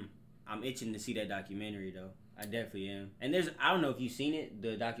I'm itching to see that documentary though. I definitely am. And I don't know if you've seen it,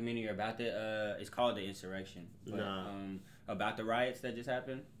 the documentary about it's called The Insurrection. But, about the riots that just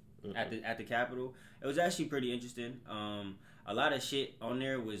happened at the Capitol. It was actually pretty interesting. A lot of shit on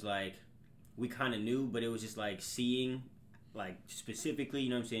there was like we kind of knew, but it was just like seeing like specifically, you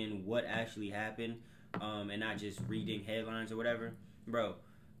know what I'm saying, what actually happened. And not just reading headlines or whatever. Bro,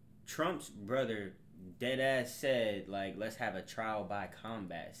 Trump's brother deadass said, like, let's have a trial by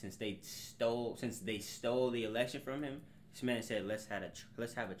combat since they stole the election from him. This man said, let's have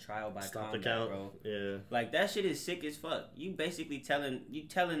a trial by combat, bro. Yeah. Like, that shit is sick as fuck. You basically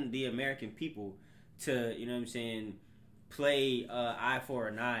telling the American people to, you know what I'm saying, play eye for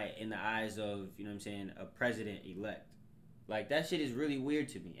an eye in the eyes of, you know what I'm saying, a president elect. Like, that shit is really weird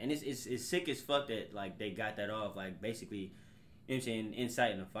to me. And it's sick as fuck that, like, they got that off, like, basically, you know what I'm saying,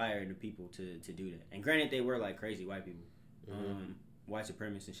 inciting a fire into people to do that. And granted, they were, like, crazy white people. White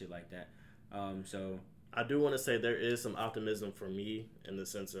supremacists and shit like that. So I do want to say there is some optimism for me in the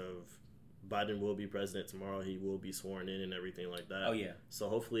sense of Biden will be president tomorrow. He will be sworn in and everything like that. Oh, yeah. So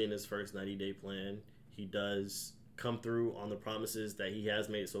hopefully in his first 90-day plan, he does come through on the promises that he has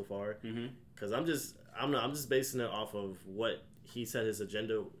made so far. Because I'm just basing it off of what he said his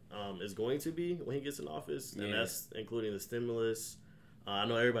agenda is going to be when he gets in office, and that's including the stimulus. I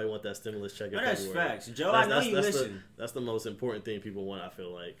know everybody want that stimulus check. That's facts, Joe. I know you listen. That's the most important thing people want. I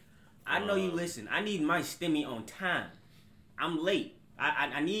feel like. I know you listen. I need my stimmy on time. I'm late.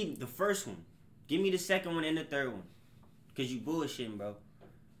 I need the first one. Give me the second one and the third one. Because you bullshitting, bro.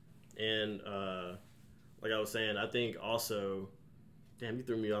 And like I was saying, I think also... Damn, you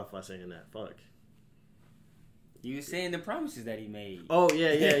threw me off by saying that. Fuck. You were saying the promises that he made. Oh,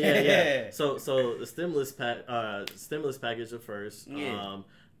 yeah. So the stimulus package at first. Yeah.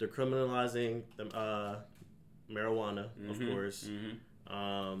 Decriminalizing the marijuana, of course.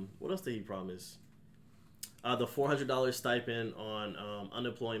 What else did he promise? The $400 stipend on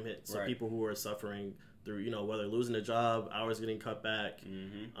unemployment, so people who are suffering through, you know, whether losing a job, hours getting cut back,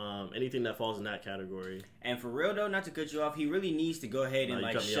 anything that falls in that category. And for real though, not to cut you off, he really needs to go ahead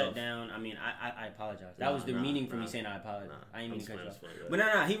and shut down. I mean, I apologize. That was the meaning for me saying I apologize. I didn't mean to cut you off. But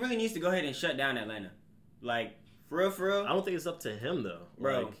no, he really needs to go ahead and shut down Atlanta. Like, for real. I don't think it's up to him though,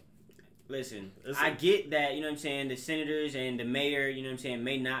 bro. Like, listen, I get that, you know what I'm saying, the senators and the mayor, you know what I'm saying,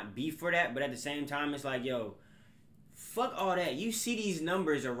 may not be for that, but at the same time, it's like, yo, fuck all that. You see these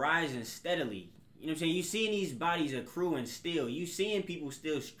numbers are rising steadily. You know what I'm saying? You seeing these bodies accruing still. You seeing people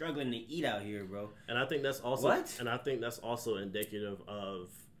still struggling to eat out here, bro. And I think that's also indicative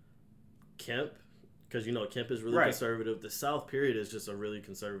of Kemp, because, you know, Kemp is really conservative. The South, period, is just a really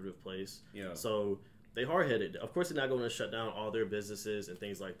conservative place. Yeah. So they hard-headed. Of course, they're not going to shut down all their businesses and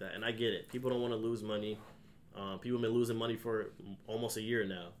things like that. And I get it. People don't want to lose money. People have been losing money for almost a year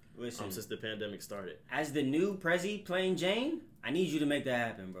now. Listen, since the pandemic started. As the new Prezi playing Jane, I need you to make that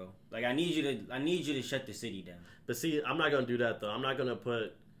happen, bro. Like, I need you to shut the city down. But see, I'm not gonna do that though. I'm not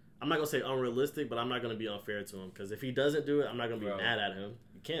gonna say unrealistic, but I'm not gonna be unfair to him, because if he doesn't do it, I'm not gonna be mad at him.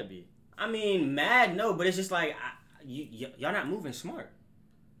 You can't be. I mean, mad, no, but it's just like y'all not moving smart.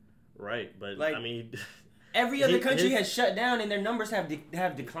 Right, but like, I mean. Every other country has shut down and their numbers have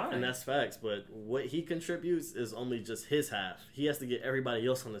declined. And that's facts, but what he contributes is only just his half. He has to get everybody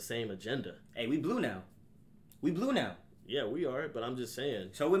else on the same agenda. Hey, we blue now. Yeah, we are, but I'm just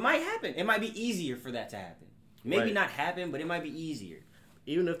saying. So it might happen. It might be easier for that to happen. Maybe not happen, but it might be easier.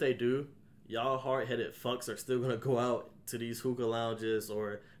 Even if they do, y'all hard-headed fucks are still going to go out to these hookah lounges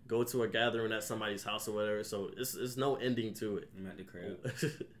or go to a gathering at somebody's house or whatever, so it's no ending to it. I'm at the crib.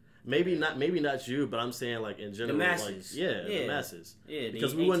 Maybe not you, but I'm saying, like, in general. The masses. Like, the masses. Yeah,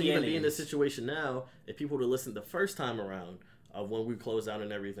 because we wouldn't even be in this situation now if people would have listened the first time around of when we closed out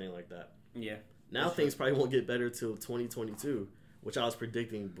and everything like that. Yeah. Now things probably won't get better till 2022, which I was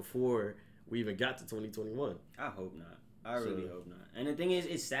predicting before we even got to 2021. I hope not. I really hope not. And the thing is,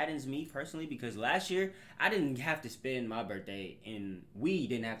 it saddens me personally because last year I didn't have to spend my birthday we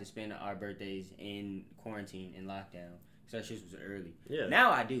didn't have to spend our birthdays in quarantine and lockdown. So that shit was early. Yeah.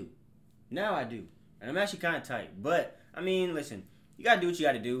 Now I do. And I'm actually kind of tight. But, I mean, listen, you got to do what you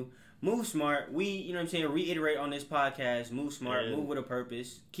got to do. Move smart. We, you know what I'm saying, reiterate on this podcast. Move smart. Move with a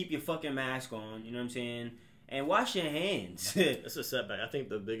purpose. Keep your fucking mask on. You know what I'm saying? And wash your hands. It's a setback. I think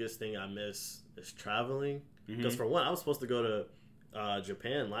the biggest thing I miss is traveling. Because for one, I was supposed to go to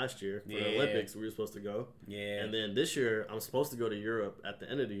Japan last year for the Olympics. We were supposed to go. Yeah. And then this year, I'm supposed to go to Europe at the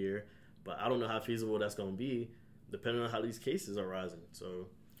end of the year. But I don't know how feasible that's going to be, depending on how these cases are rising. So,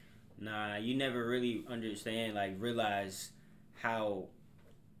 nah, you never really realize how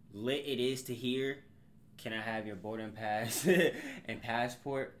lit it is to hear, can I have your boarding pass and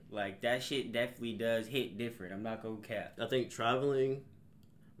passport? Like, that shit definitely does hit different. I'm not gonna cap. I think traveling,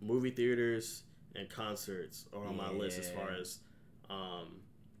 movie theaters, and concerts are on my list as far as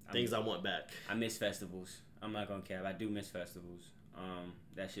things I want back. I miss festivals. I'm not gonna cap. I do miss festivals.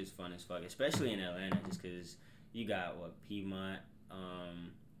 That shit's fun as fuck, especially in Atlanta, just because you got Piedmont,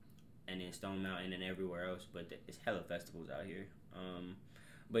 and then Stone Mountain and everywhere else, but it's hella festivals out here.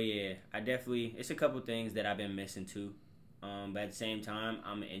 But yeah, it's a couple things that I've been missing too. But at the same time,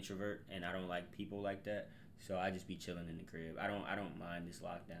 I'm an introvert and I don't like people like that. So I just be chilling in the crib. I don't mind this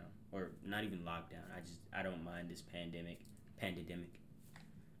lockdown, or not even lockdown. I don't mind this pandemic.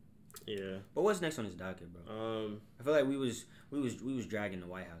 Yeah. But what's next on this docket, bro? I feel like we was dragging the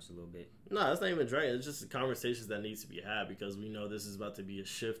White House a little bit. No, that's not even dragging. It's just the conversations that needs to be had because we know this is about to be a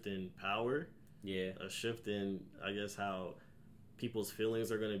shift in power. Yeah. A shift in, I guess, how people's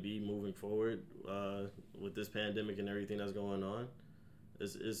feelings are going to be moving forward with this pandemic and everything that's going on.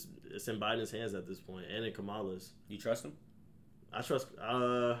 It's in Biden's hands at this point, and in Kamala's. You trust him? I trust.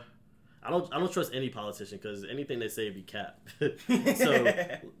 I don't trust any politician because anything they say be cap. So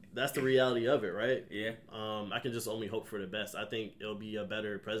that's the reality of it, right? Yeah. I can just only hope for the best. I think it'll be a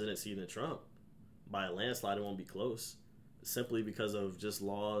better presidency than Trump by a landslide. It won't be close, simply because of just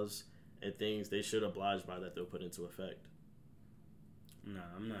laws and things they should oblige by that they'll put into effect. No,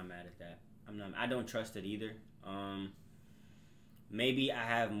 I'm not mad at that. I don't trust it either. Maybe I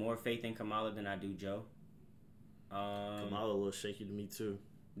have more faith in Kamala than I do Joe. Kamala a little shaky to me too.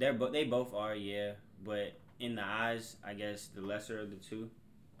 They both are, yeah. But in the eyes, I guess the lesser of the two.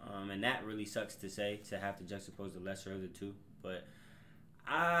 And that really sucks to say, to have to juxtapose the lesser of the two. But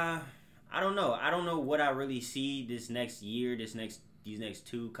I don't know. I don't know what I really see this next year, these next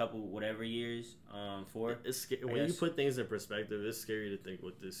two couple whatever years for. It's when you put things in perspective, it's scary to think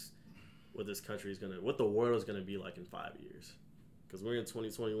what this country is what the world is gonna be like in 5 years. Because we're in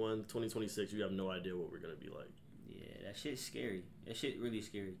 2021, 2026, you have no idea what we're gonna be like. Yeah, that shit's scary. That shit really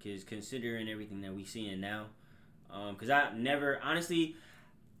scary. Because considering everything that we seeing now, because I never honestly.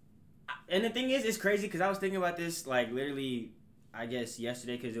 And the thing is, it's crazy because I was thinking about this like literally, I guess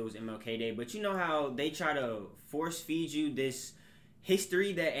yesterday because it was MLK Day. But you know how they try to force feed you this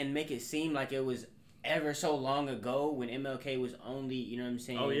history and make it seem like it was ever so long ago when MLK was only, you know what I'm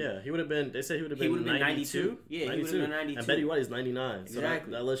saying? Oh yeah, they said he would have been 92. Yeah, 92. He would have been 92. And Betty White is 99.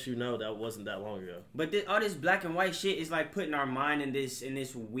 Exactly. So that lets you know that wasn't that long ago. But all this black and white shit is like putting our mind in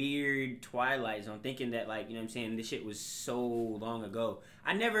this weird twilight zone, thinking that like, you know what I'm saying, this shit was so long ago.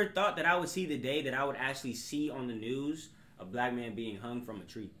 I never thought that I would see the day that I would actually see on the news a black man being hung from a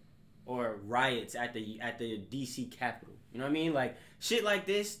tree, or riots at the DC Capitol. You know what I mean? Like shit like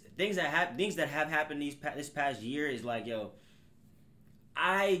this, things that have happened this past year is like, yo,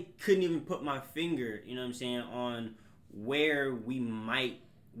 I couldn't even put my finger, you know what I'm saying, on where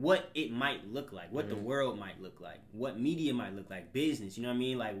what it might look like, what the world might look like, what media might look like, business, you know what I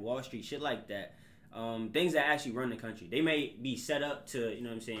mean, like Wall Street, shit like that. Things that actually run the country. They may be set up to, you know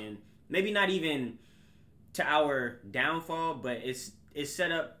what I'm saying, maybe not even to our downfall, but it's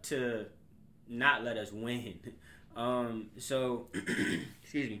set up to not let us win. So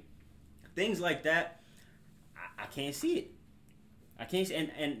excuse me, things like that, I can't see it. I can't see,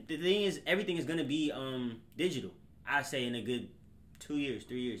 and the thing is, everything is gonna be digital. I say in a good 2 years,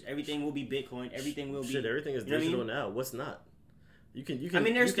 3 years, everything will be Bitcoin. Everything will be everything is digital now. What's not? You can. I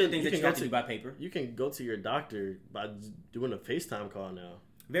mean, there's still things that you have to do by paper. You can go to your doctor by doing a FaceTime call now.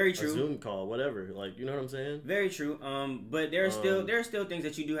 Very true. A Zoom call, whatever. Like, you know what I'm saying? Very true. But there are still things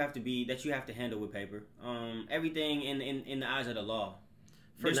that you have to handle with paper. Everything in the eyes of the law.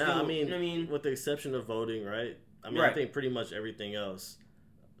 For now, I mean, you know what I mean, with the exception of voting, right? I mean, right. I think pretty much everything else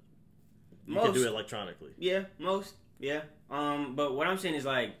you can do electronically. Yeah, most. Yeah. But what I'm saying is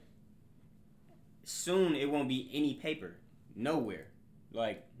like, soon it won't be any paper, nowhere,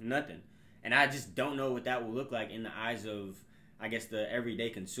 like nothing, and I just don't know what that will look like in the eyes of, I guess, the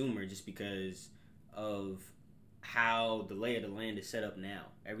everyday consumer, just because of how the lay of the land is set up now.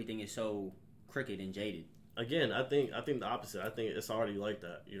 Everything is so crooked and jaded. Again, I think the opposite. I think it's already like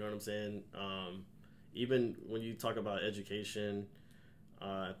that. You know what I'm saying? Even when you talk about education,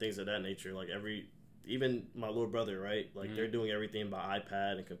 things of that nature, like even my little brother, right? Like they're doing everything by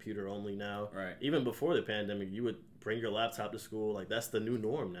iPad and computer only now. Right. Even before the pandemic, you would bring your laptop to school. Like that's the new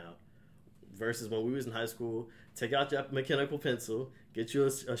norm now. Versus when we was in high school, take out your mechanical pencil, get you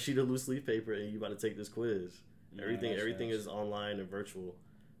a sheet of loose leaf paper, and you about to take this quiz. Yeah, everything is online and virtual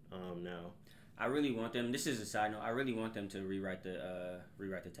now. I really want them. This is a side note. I really want them to rewrite the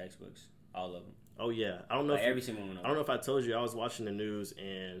textbooks, all of them. Oh yeah, I don't know like every single one. I don't know if I told you. I was watching the news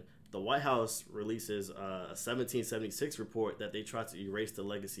and the White House releases a 1776 report that they tried to erase the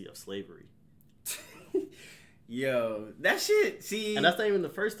legacy of slavery. Yo, that shit, see... And that's not even the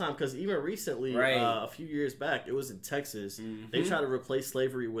first time, because even recently, a few years back, it was in Texas, they tried to replace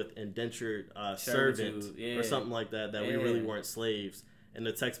slavery with indentured servant or something like that we really weren't slaves. In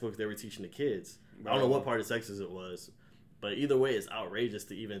the textbooks they were teaching the kids. Bro. I don't know what part of Texas it was, but either way, it's outrageous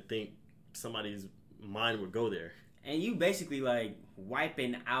to even think somebody's mind would go there. and you basically like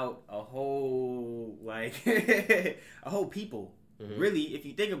wiping out a whole like a whole people. Mm-hmm. Really, if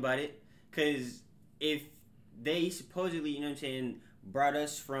you think about it, because if they supposedly, you know what I'm saying, brought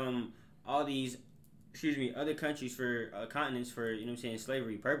us from all these, other countries for continents for, you know what I'm saying,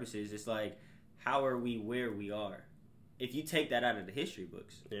 slavery purposes, it's like, how are we where we are? If you take that out of the history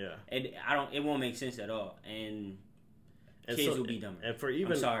books, it won't make sense at all, and kids will be dumber. And for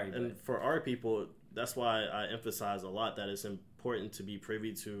for our people, that's why I emphasize a lot that it's important to be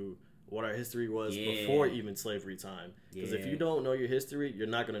privy to what our history was before even slavery time. Because if you don't know your history, you're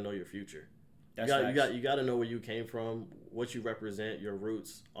not going to know your future. You got to know where you came from, what you represent, your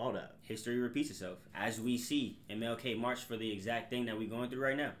roots, all that. History repeats itself, as we see MLK march for the exact thing that we're going through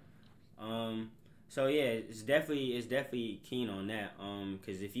right now. So yeah, it's definitely keen on that.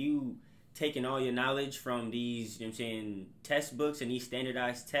 Because if you taking all your knowledge from these, you know what I'm saying, test books and these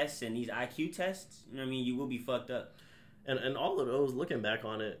standardized tests and these IQ tests, you know what I mean, you will be fucked up. And all of those, looking back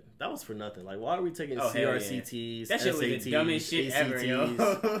on it, that was for nothing. Like, why are we taking CRCTs, that shit SATs, was the dumbest shit ACTs? Ever,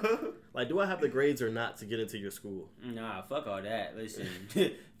 yo. Like, do I have the grades or not to get into your school? Nah, fuck all that. Listen,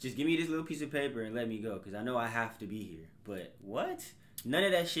 just give me this little piece of paper and let me go, because I know I have to be here. But what? None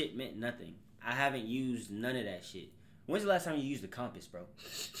of that shit meant nothing. I haven't used none of that shit. When's the last time you used the compass, bro?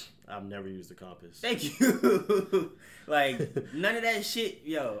 I've never used the compass. Thank you. Like, none of that shit.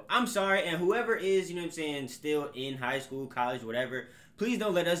 Yo, I'm sorry. And whoever is, you know what I'm saying, still in high school, college, whatever, please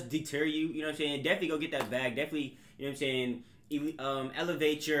don't let us deter you. You know what I'm saying? Definitely go get that bag. Definitely, you know what I'm saying,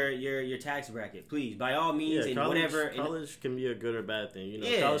 elevate your tax bracket, please, by all means. And whatever. College can be a good or bad thing. You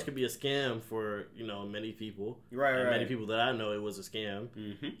know, college can be a scam for, you know, many people. Right. Many people that I know, it was a scam.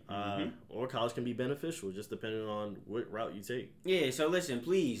 Or college can be beneficial, just depending on what route you take. Yeah. So listen,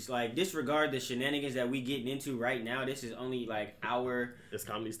 please, like, disregard the shenanigans that we getting into right now. This is only like our. It's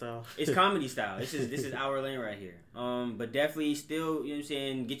comedy style. It's comedy style. This is our lane right here. But definitely still, you know what I'm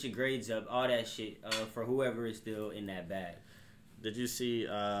saying, get your grades up, all that shit, for whoever is still in that bag. Did you see,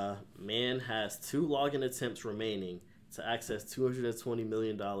 man has 2 login attempts remaining to access $220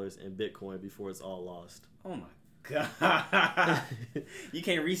 million in Bitcoin before it's all lost? Oh my God. You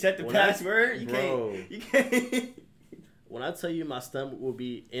can't reset the password? You can't. When I tell you my stomach will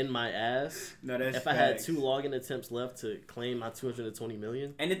be in my ass, if facts. I had 2 login attempts left to claim my $220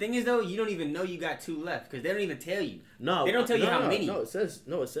 million. And the thing is, though, you don't even know you got 2 left, because they don't even tell you. No. They don't tell you how many. No, it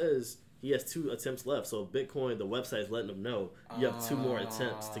says he has 2 attempts left. So Bitcoin, the website is letting him know you have 2 more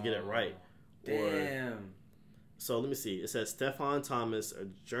attempts to get it right. Damn. So let me see. It says Stefan Thomas, a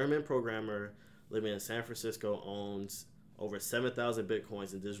German programmer living in San Francisco, owns over 7,000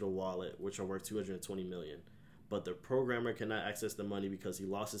 Bitcoins in digital wallet, which are worth $220 million. But the programmer cannot access the money because he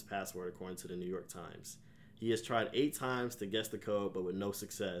lost his password, according to the New York Times. He has tried 8 times to guess the code, but with no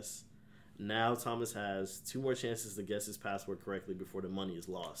success. Now Thomas has 2 more chances to guess his password correctly before the money is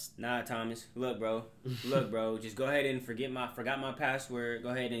lost. Nah, Thomas. Look, bro. Just go ahead and forgot my password. Go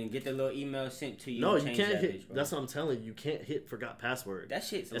ahead and get the little email sent to you. No, you can't hit. Bitch, that's what I'm telling you. You can't hit forgot password. That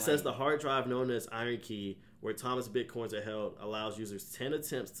shit's. It says the hard drive known as Iron Key, where Thomas Bitcoins are held, allows users 10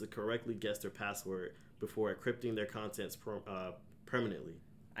 attempts to correctly guess their password before encrypting their contents permanently.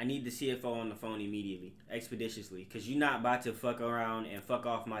 I need the CFO on the phone immediately, expeditiously, because you're not about to fuck around and fuck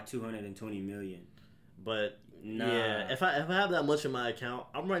off my $220 million. But yeah, if I have that much in my account,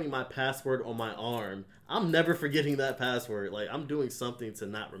 I'm writing my password on my arm. I'm never forgetting that password. Like, I'm doing something to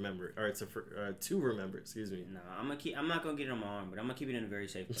not remember or to remember. Excuse me. No, I'm not gonna get it on my arm, but I'm gonna keep it in a very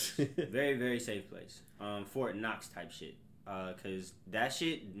safe place. Very, very safe place. Fort Knox type shit. Cause that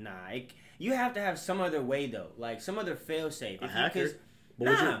shit, you have to have some other way though, like some other fail safe.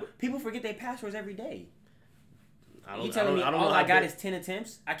 People forget their passwords every day. You telling me all I got is 10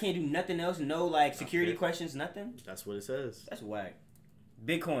 attempts? I can't do nothing else? No, like, security questions, nothing? That's what it says. That's whack.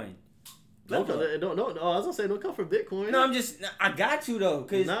 Bitcoin. No, I was gonna say, don't come for Bitcoin. No, I got to though,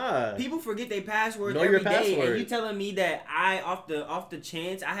 because people forget their passwords every day, and you telling me that off the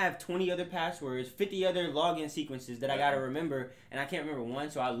chance, I have 20 other passwords, 50 other login sequences that I gotta remember, and I can't remember one,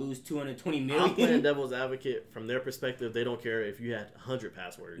 so I lose $220 million. I'm playing devil's advocate. From their perspective, they don't care if you had 100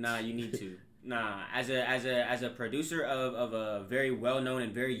 passwords. Nah, you need to. Nah, as a producer of a very well known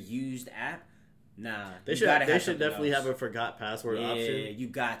and very used app. Nah, they should definitely have a forgot password option. Yeah, you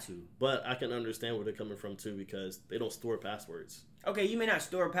got to. But I can understand where they're coming from too, because they don't store passwords. Okay, you may not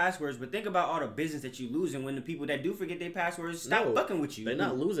store passwords, but think about all the business that you losing when the people that do forget their passwords stop fucking with you. They're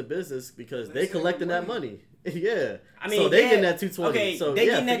not losing business because they collecting that money. Yeah, I mean, so they getting that $220. Okay, so they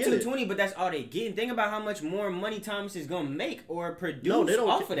getting that $220, but that's all they getting. Think about how much more money Thomas is gonna make or produce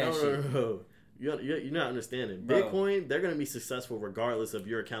off of that shit. No. You're not understanding. Bro. Bitcoin, they're gonna be successful regardless of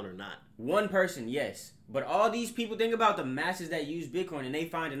your account or not. One person, yes, but all these people, think about the masses that use Bitcoin and they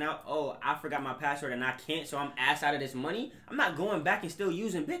finding out, oh, I forgot my password and I can't, so I'm ass out of this money. I'm not going back and still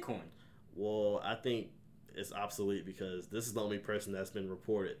using Bitcoin. Well, I think it's obsolete because this is the only person that's been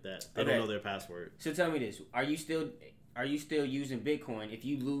reported that they don't know their password. So tell me this: Are you still using Bitcoin if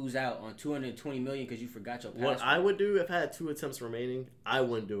you lose out on 220 million because you forgot your password? What I would do if I had 2 attempts remaining, I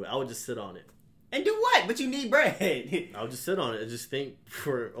wouldn't do it. I would just sit on it. And do what? But you need bread. I would just sit on it and just think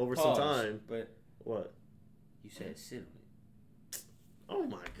for over some time. But what? You said sit on it. Oh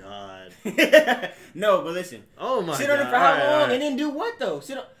my god. No, but listen. Oh my god. Sit on it for how long and then do what though?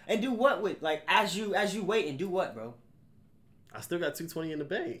 Sit on and do what with like as you wait and do what, bro? I still got 220 in the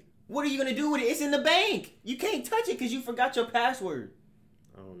bank. What are you gonna do with it? It's in the bank. You can't touch it because you forgot your password.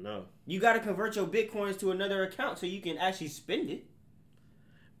 Oh no. You gotta convert your Bitcoins to another account so you can actually spend it.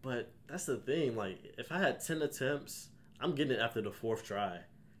 But that's the thing. Like, if I had 10 attempts, I'm getting it after the 4th try.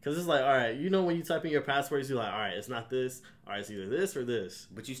 Because it's like, all right, you know when you type in your passwords, you're like, all right, it's not this. All right, it's either this or this.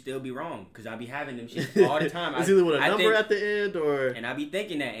 But you still be wrong because I be having them shit all the time. It's either with a number at the end or... And I be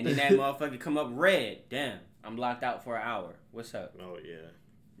thinking that. And then that motherfucker come up red. Damn, I'm locked out for an hour. What's up? Oh,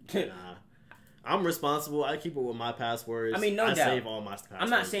 yeah. Nah. I'm responsible. I keep it with my passwords. I mean, no doubt. I save all my passwords.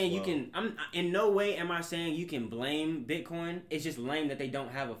 I'm not saying you can. I'm in no way am I saying you can blame Bitcoin. It's just lame that they don't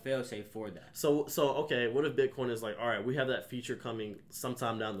have a failsafe for that. So okay. What if Bitcoin is like, all right, we have that feature coming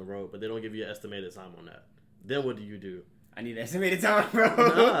sometime down the road, but they don't give you an estimated time on that. Then what do? I need estimated time, bro.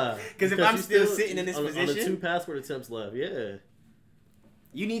 Nah, because if I'm still sitting in this position, on the 2 password attempts left, yeah.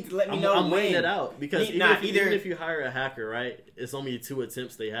 You need to let me know. I'm weighing it out because even if you hire a hacker, right? It's only 2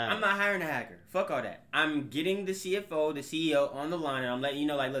 attempts they have. I'm not hiring a hacker. Fuck all that. I'm getting the CFO, the CEO on the line, and I'm letting you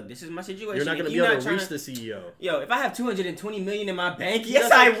know, like, look, this is my situation. You're not going to be able to reach the CEO. Yo, if I have 220 million in my bank, yes,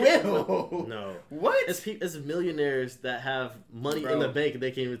 I will. No. What? It's millionaires that have money in the bank and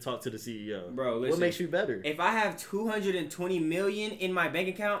they can't even talk to the CEO. Bro, listen. What makes you better? If I have 220 million in my bank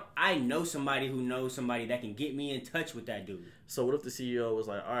account, I know somebody who knows somebody that can get me in touch with that dude. So what if the CEO was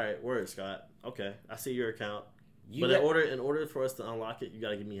like, all right, word, Scott. Okay, I see your account. In order for us to unlock it, you got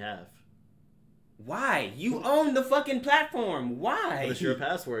to give me half. Why? You own the fucking platform. Why? But it's your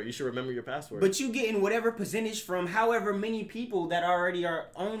password. You should remember your password. But you getting whatever percentage from however many people that already are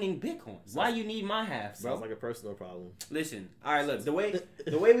owning Bitcoin. Why you need my half, bro? Sounds like a personal problem. Listen, all right, look, the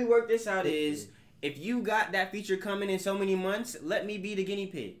way we work this out is if you got that feature coming in so many months, let me be the guinea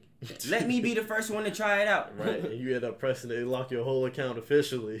pig. Let me be the first one to try it out. Right, and you end up pressing it, lock your whole account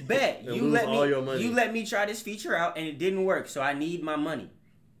officially. Bet you lose all your money. You let me try this feature out, and it didn't work. So I need my money.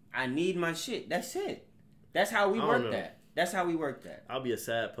 I need my shit. That's it. That's how we work that. That's how we work that. I'll be a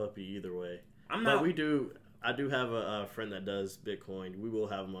sad puppy either way. I'm not. But I do have a friend that does Bitcoin. We will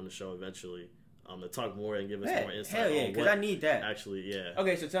have him on the show eventually. To talk more and give us more insight. Hell yeah, because I need that. Actually, yeah.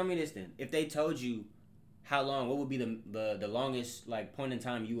 Okay, so tell me this then. If they told you how long, what would be the longest like point in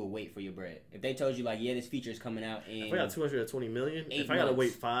time you would wait for your bread? If they told you like, yeah, this feature is coming out in if I got 220 million, if I months. gotta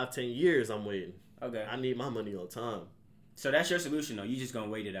wait 5-10 years, I'm waiting. Okay. I need my money on time. So that's your solution though. You just gonna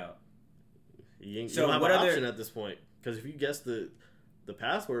wait it out. You don't have an option at this point because if you guess the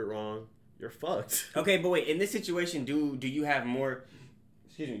password wrong, you're fucked. Okay, but wait. In this situation, do you have more?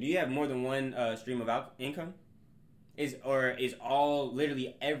 Excuse me. Do you have more than one stream of income? Is all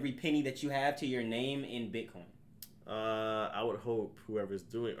literally every penny that you have to your name in Bitcoin? I would hope whoever's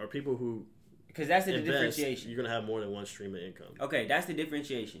doing or people who because that's the differentiation. You're gonna have more than one stream of income. Okay, that's the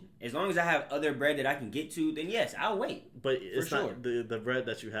differentiation. As long as I have other bread that I can get to, then yes, I'll wait. But it's not the bread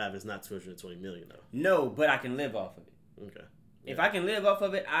that you have is not 220 million though. No, but I can live off of it. Okay. If I can live off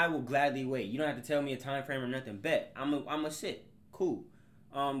of it, I will gladly wait. You don't have to tell me a time frame or nothing. Bet I'm a sit. Cool.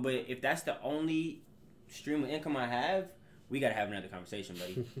 But if that's the only stream of income I have, we gotta have another conversation,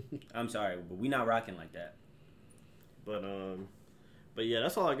 buddy. I'm sorry, but we not rocking like that. But yeah,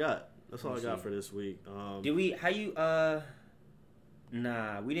 that's all I got. That's all I got for this week. Did we? How you?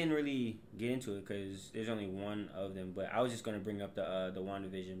 Nah, we didn't really get into it because there's only one of them. But I was just gonna bring up the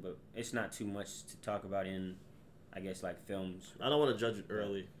WandaVision, but it's not too much to talk about in, I guess, like films. I don't want to judge it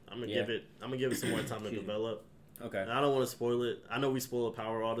early. I'm gonna give it some more time to develop. Okay. And I don't want to spoil it. I know we spoil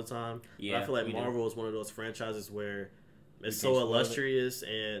Power all the time. Yeah. But I feel like Marvel is one of those franchises where it's so illustrious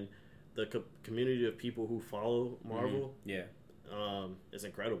and the community of people who follow Marvel. Mm-hmm. Yeah. It's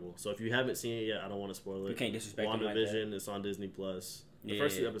incredible. So if you haven't seen it yet, I don't want to spoil it. You can't disrespect it like WandaVision is on Disney Plus. The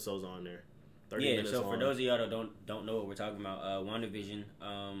first 2 episodes on there. 30 minutes so long. for those of y'all that don't know what we're talking about, WandaVision,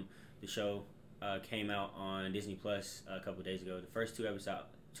 the show came out on Disney Plus a couple of days ago. The first 2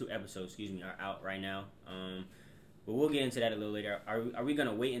 episodes, are out right now. But we'll get into that a little later. Are we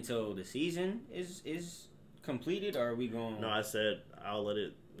gonna wait until the season is completed, or are we going? No, I said I'll let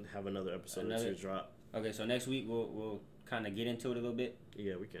it have another episode or two drop. Okay, so next week we'll kind of get into it a little bit.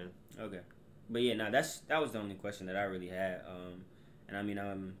 Yeah, we can. Okay, but yeah, that was the only question that I really had. And I mean,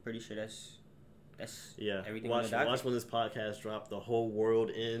 I'm pretty sure that's everything. Watch when this podcast drops. The whole world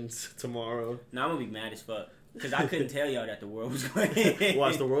ends tomorrow. Now I'm gonna be mad as fuck because I couldn't tell y'all that the world was going to end.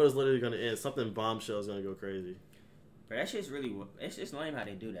 Watch, the world is literally gonna end. Something bombshell is gonna go crazy. But that shit's really, it's just lame how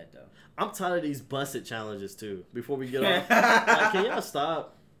they do that though. I'm tired of these busted challenges too. Before we get off, like, can y'all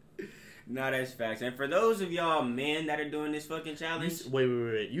stop? Nah, that's facts. And for those of y'all men that are doing this fucking challenge,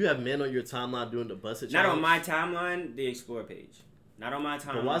 wait. You have men on your timeline doing the busted challenge? Not on my timeline, the Explore page. Not on my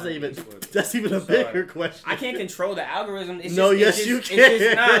timeline. But why is that even? That's even a bigger question. I can't control the algorithm. It's no, just, yes, you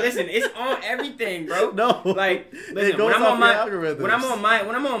can. Nah, listen, it's on everything, bro. No, like, listen, it goes off your algorithms. when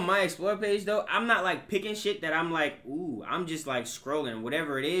I'm on my Explore page though, I'm not like picking shit that I'm like, ooh, I'm just like scrolling.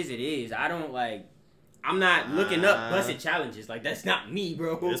 Whatever it is. I don't like. I'm not looking up busted challenges. Like, that's not me,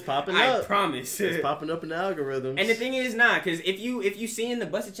 bro. It's popping up. I promise. It's popping up in the algorithms. And the thing is, because if you seeing the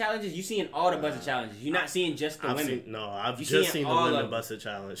busted challenges, you seeing all the busted challenges. You're not seeing just the women. I've just seen the women busted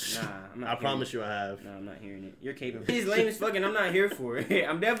challenge. Nah, I'm not. I promise you I have. No, I'm not hearing it. You're capable. It's lame as fucking. I'm not here for it.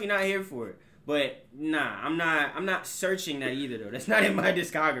 I'm definitely not here for it. But nah, I'm not searching that either though. That's not in my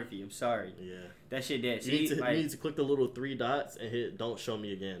discography. I'm sorry. Yeah. That shit dead. You need to click the little 3 dots and hit "Don't show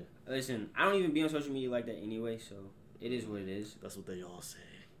me again." Listen, I don't even be on social media like that anyway, so it is what it is. That's what they all say.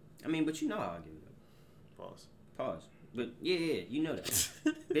 I mean, but you know how I give it up. Pause. But yeah, you know that.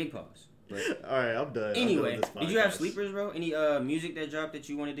 Big pause. But, all right, I'm done. Anyway, did you have sleepers, bro? Any music that dropped that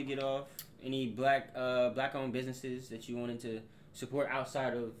you wanted to get off? Any black owned businesses that you wanted to support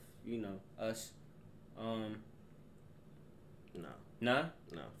outside of us? No. Nah?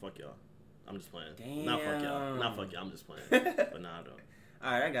 No, fuck y'all. I'm just playing. Damn. Not fuck y'all. I'm just playing. But nah, I don't.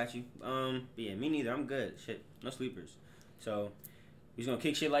 Alright, I got you. Yeah, me neither. I'm good. Shit, no sleepers. So, we just gonna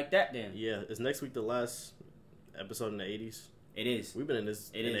kick shit like that then. Yeah, is next week the last episode in the 80s? It is. We've been in the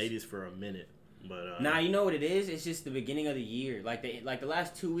 80s for a minute. But nah, you know what it is? It's just the beginning of the year. Like the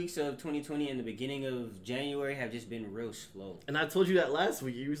last 2 weeks of 2020 and the beginning of January have just been real slow. And I told you that last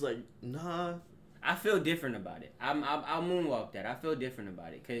week. You was like, nah. I feel different about it. I'll moonwalk that. I feel different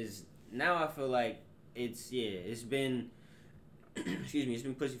about it because now I feel like it's been excuse me, it's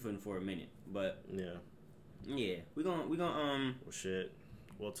been pussyfooting for a minute. But yeah, we gonna well, shit.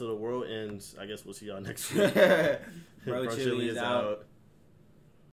 Well, till the world ends, I guess we'll see y'all next week. Bro, Chili is out.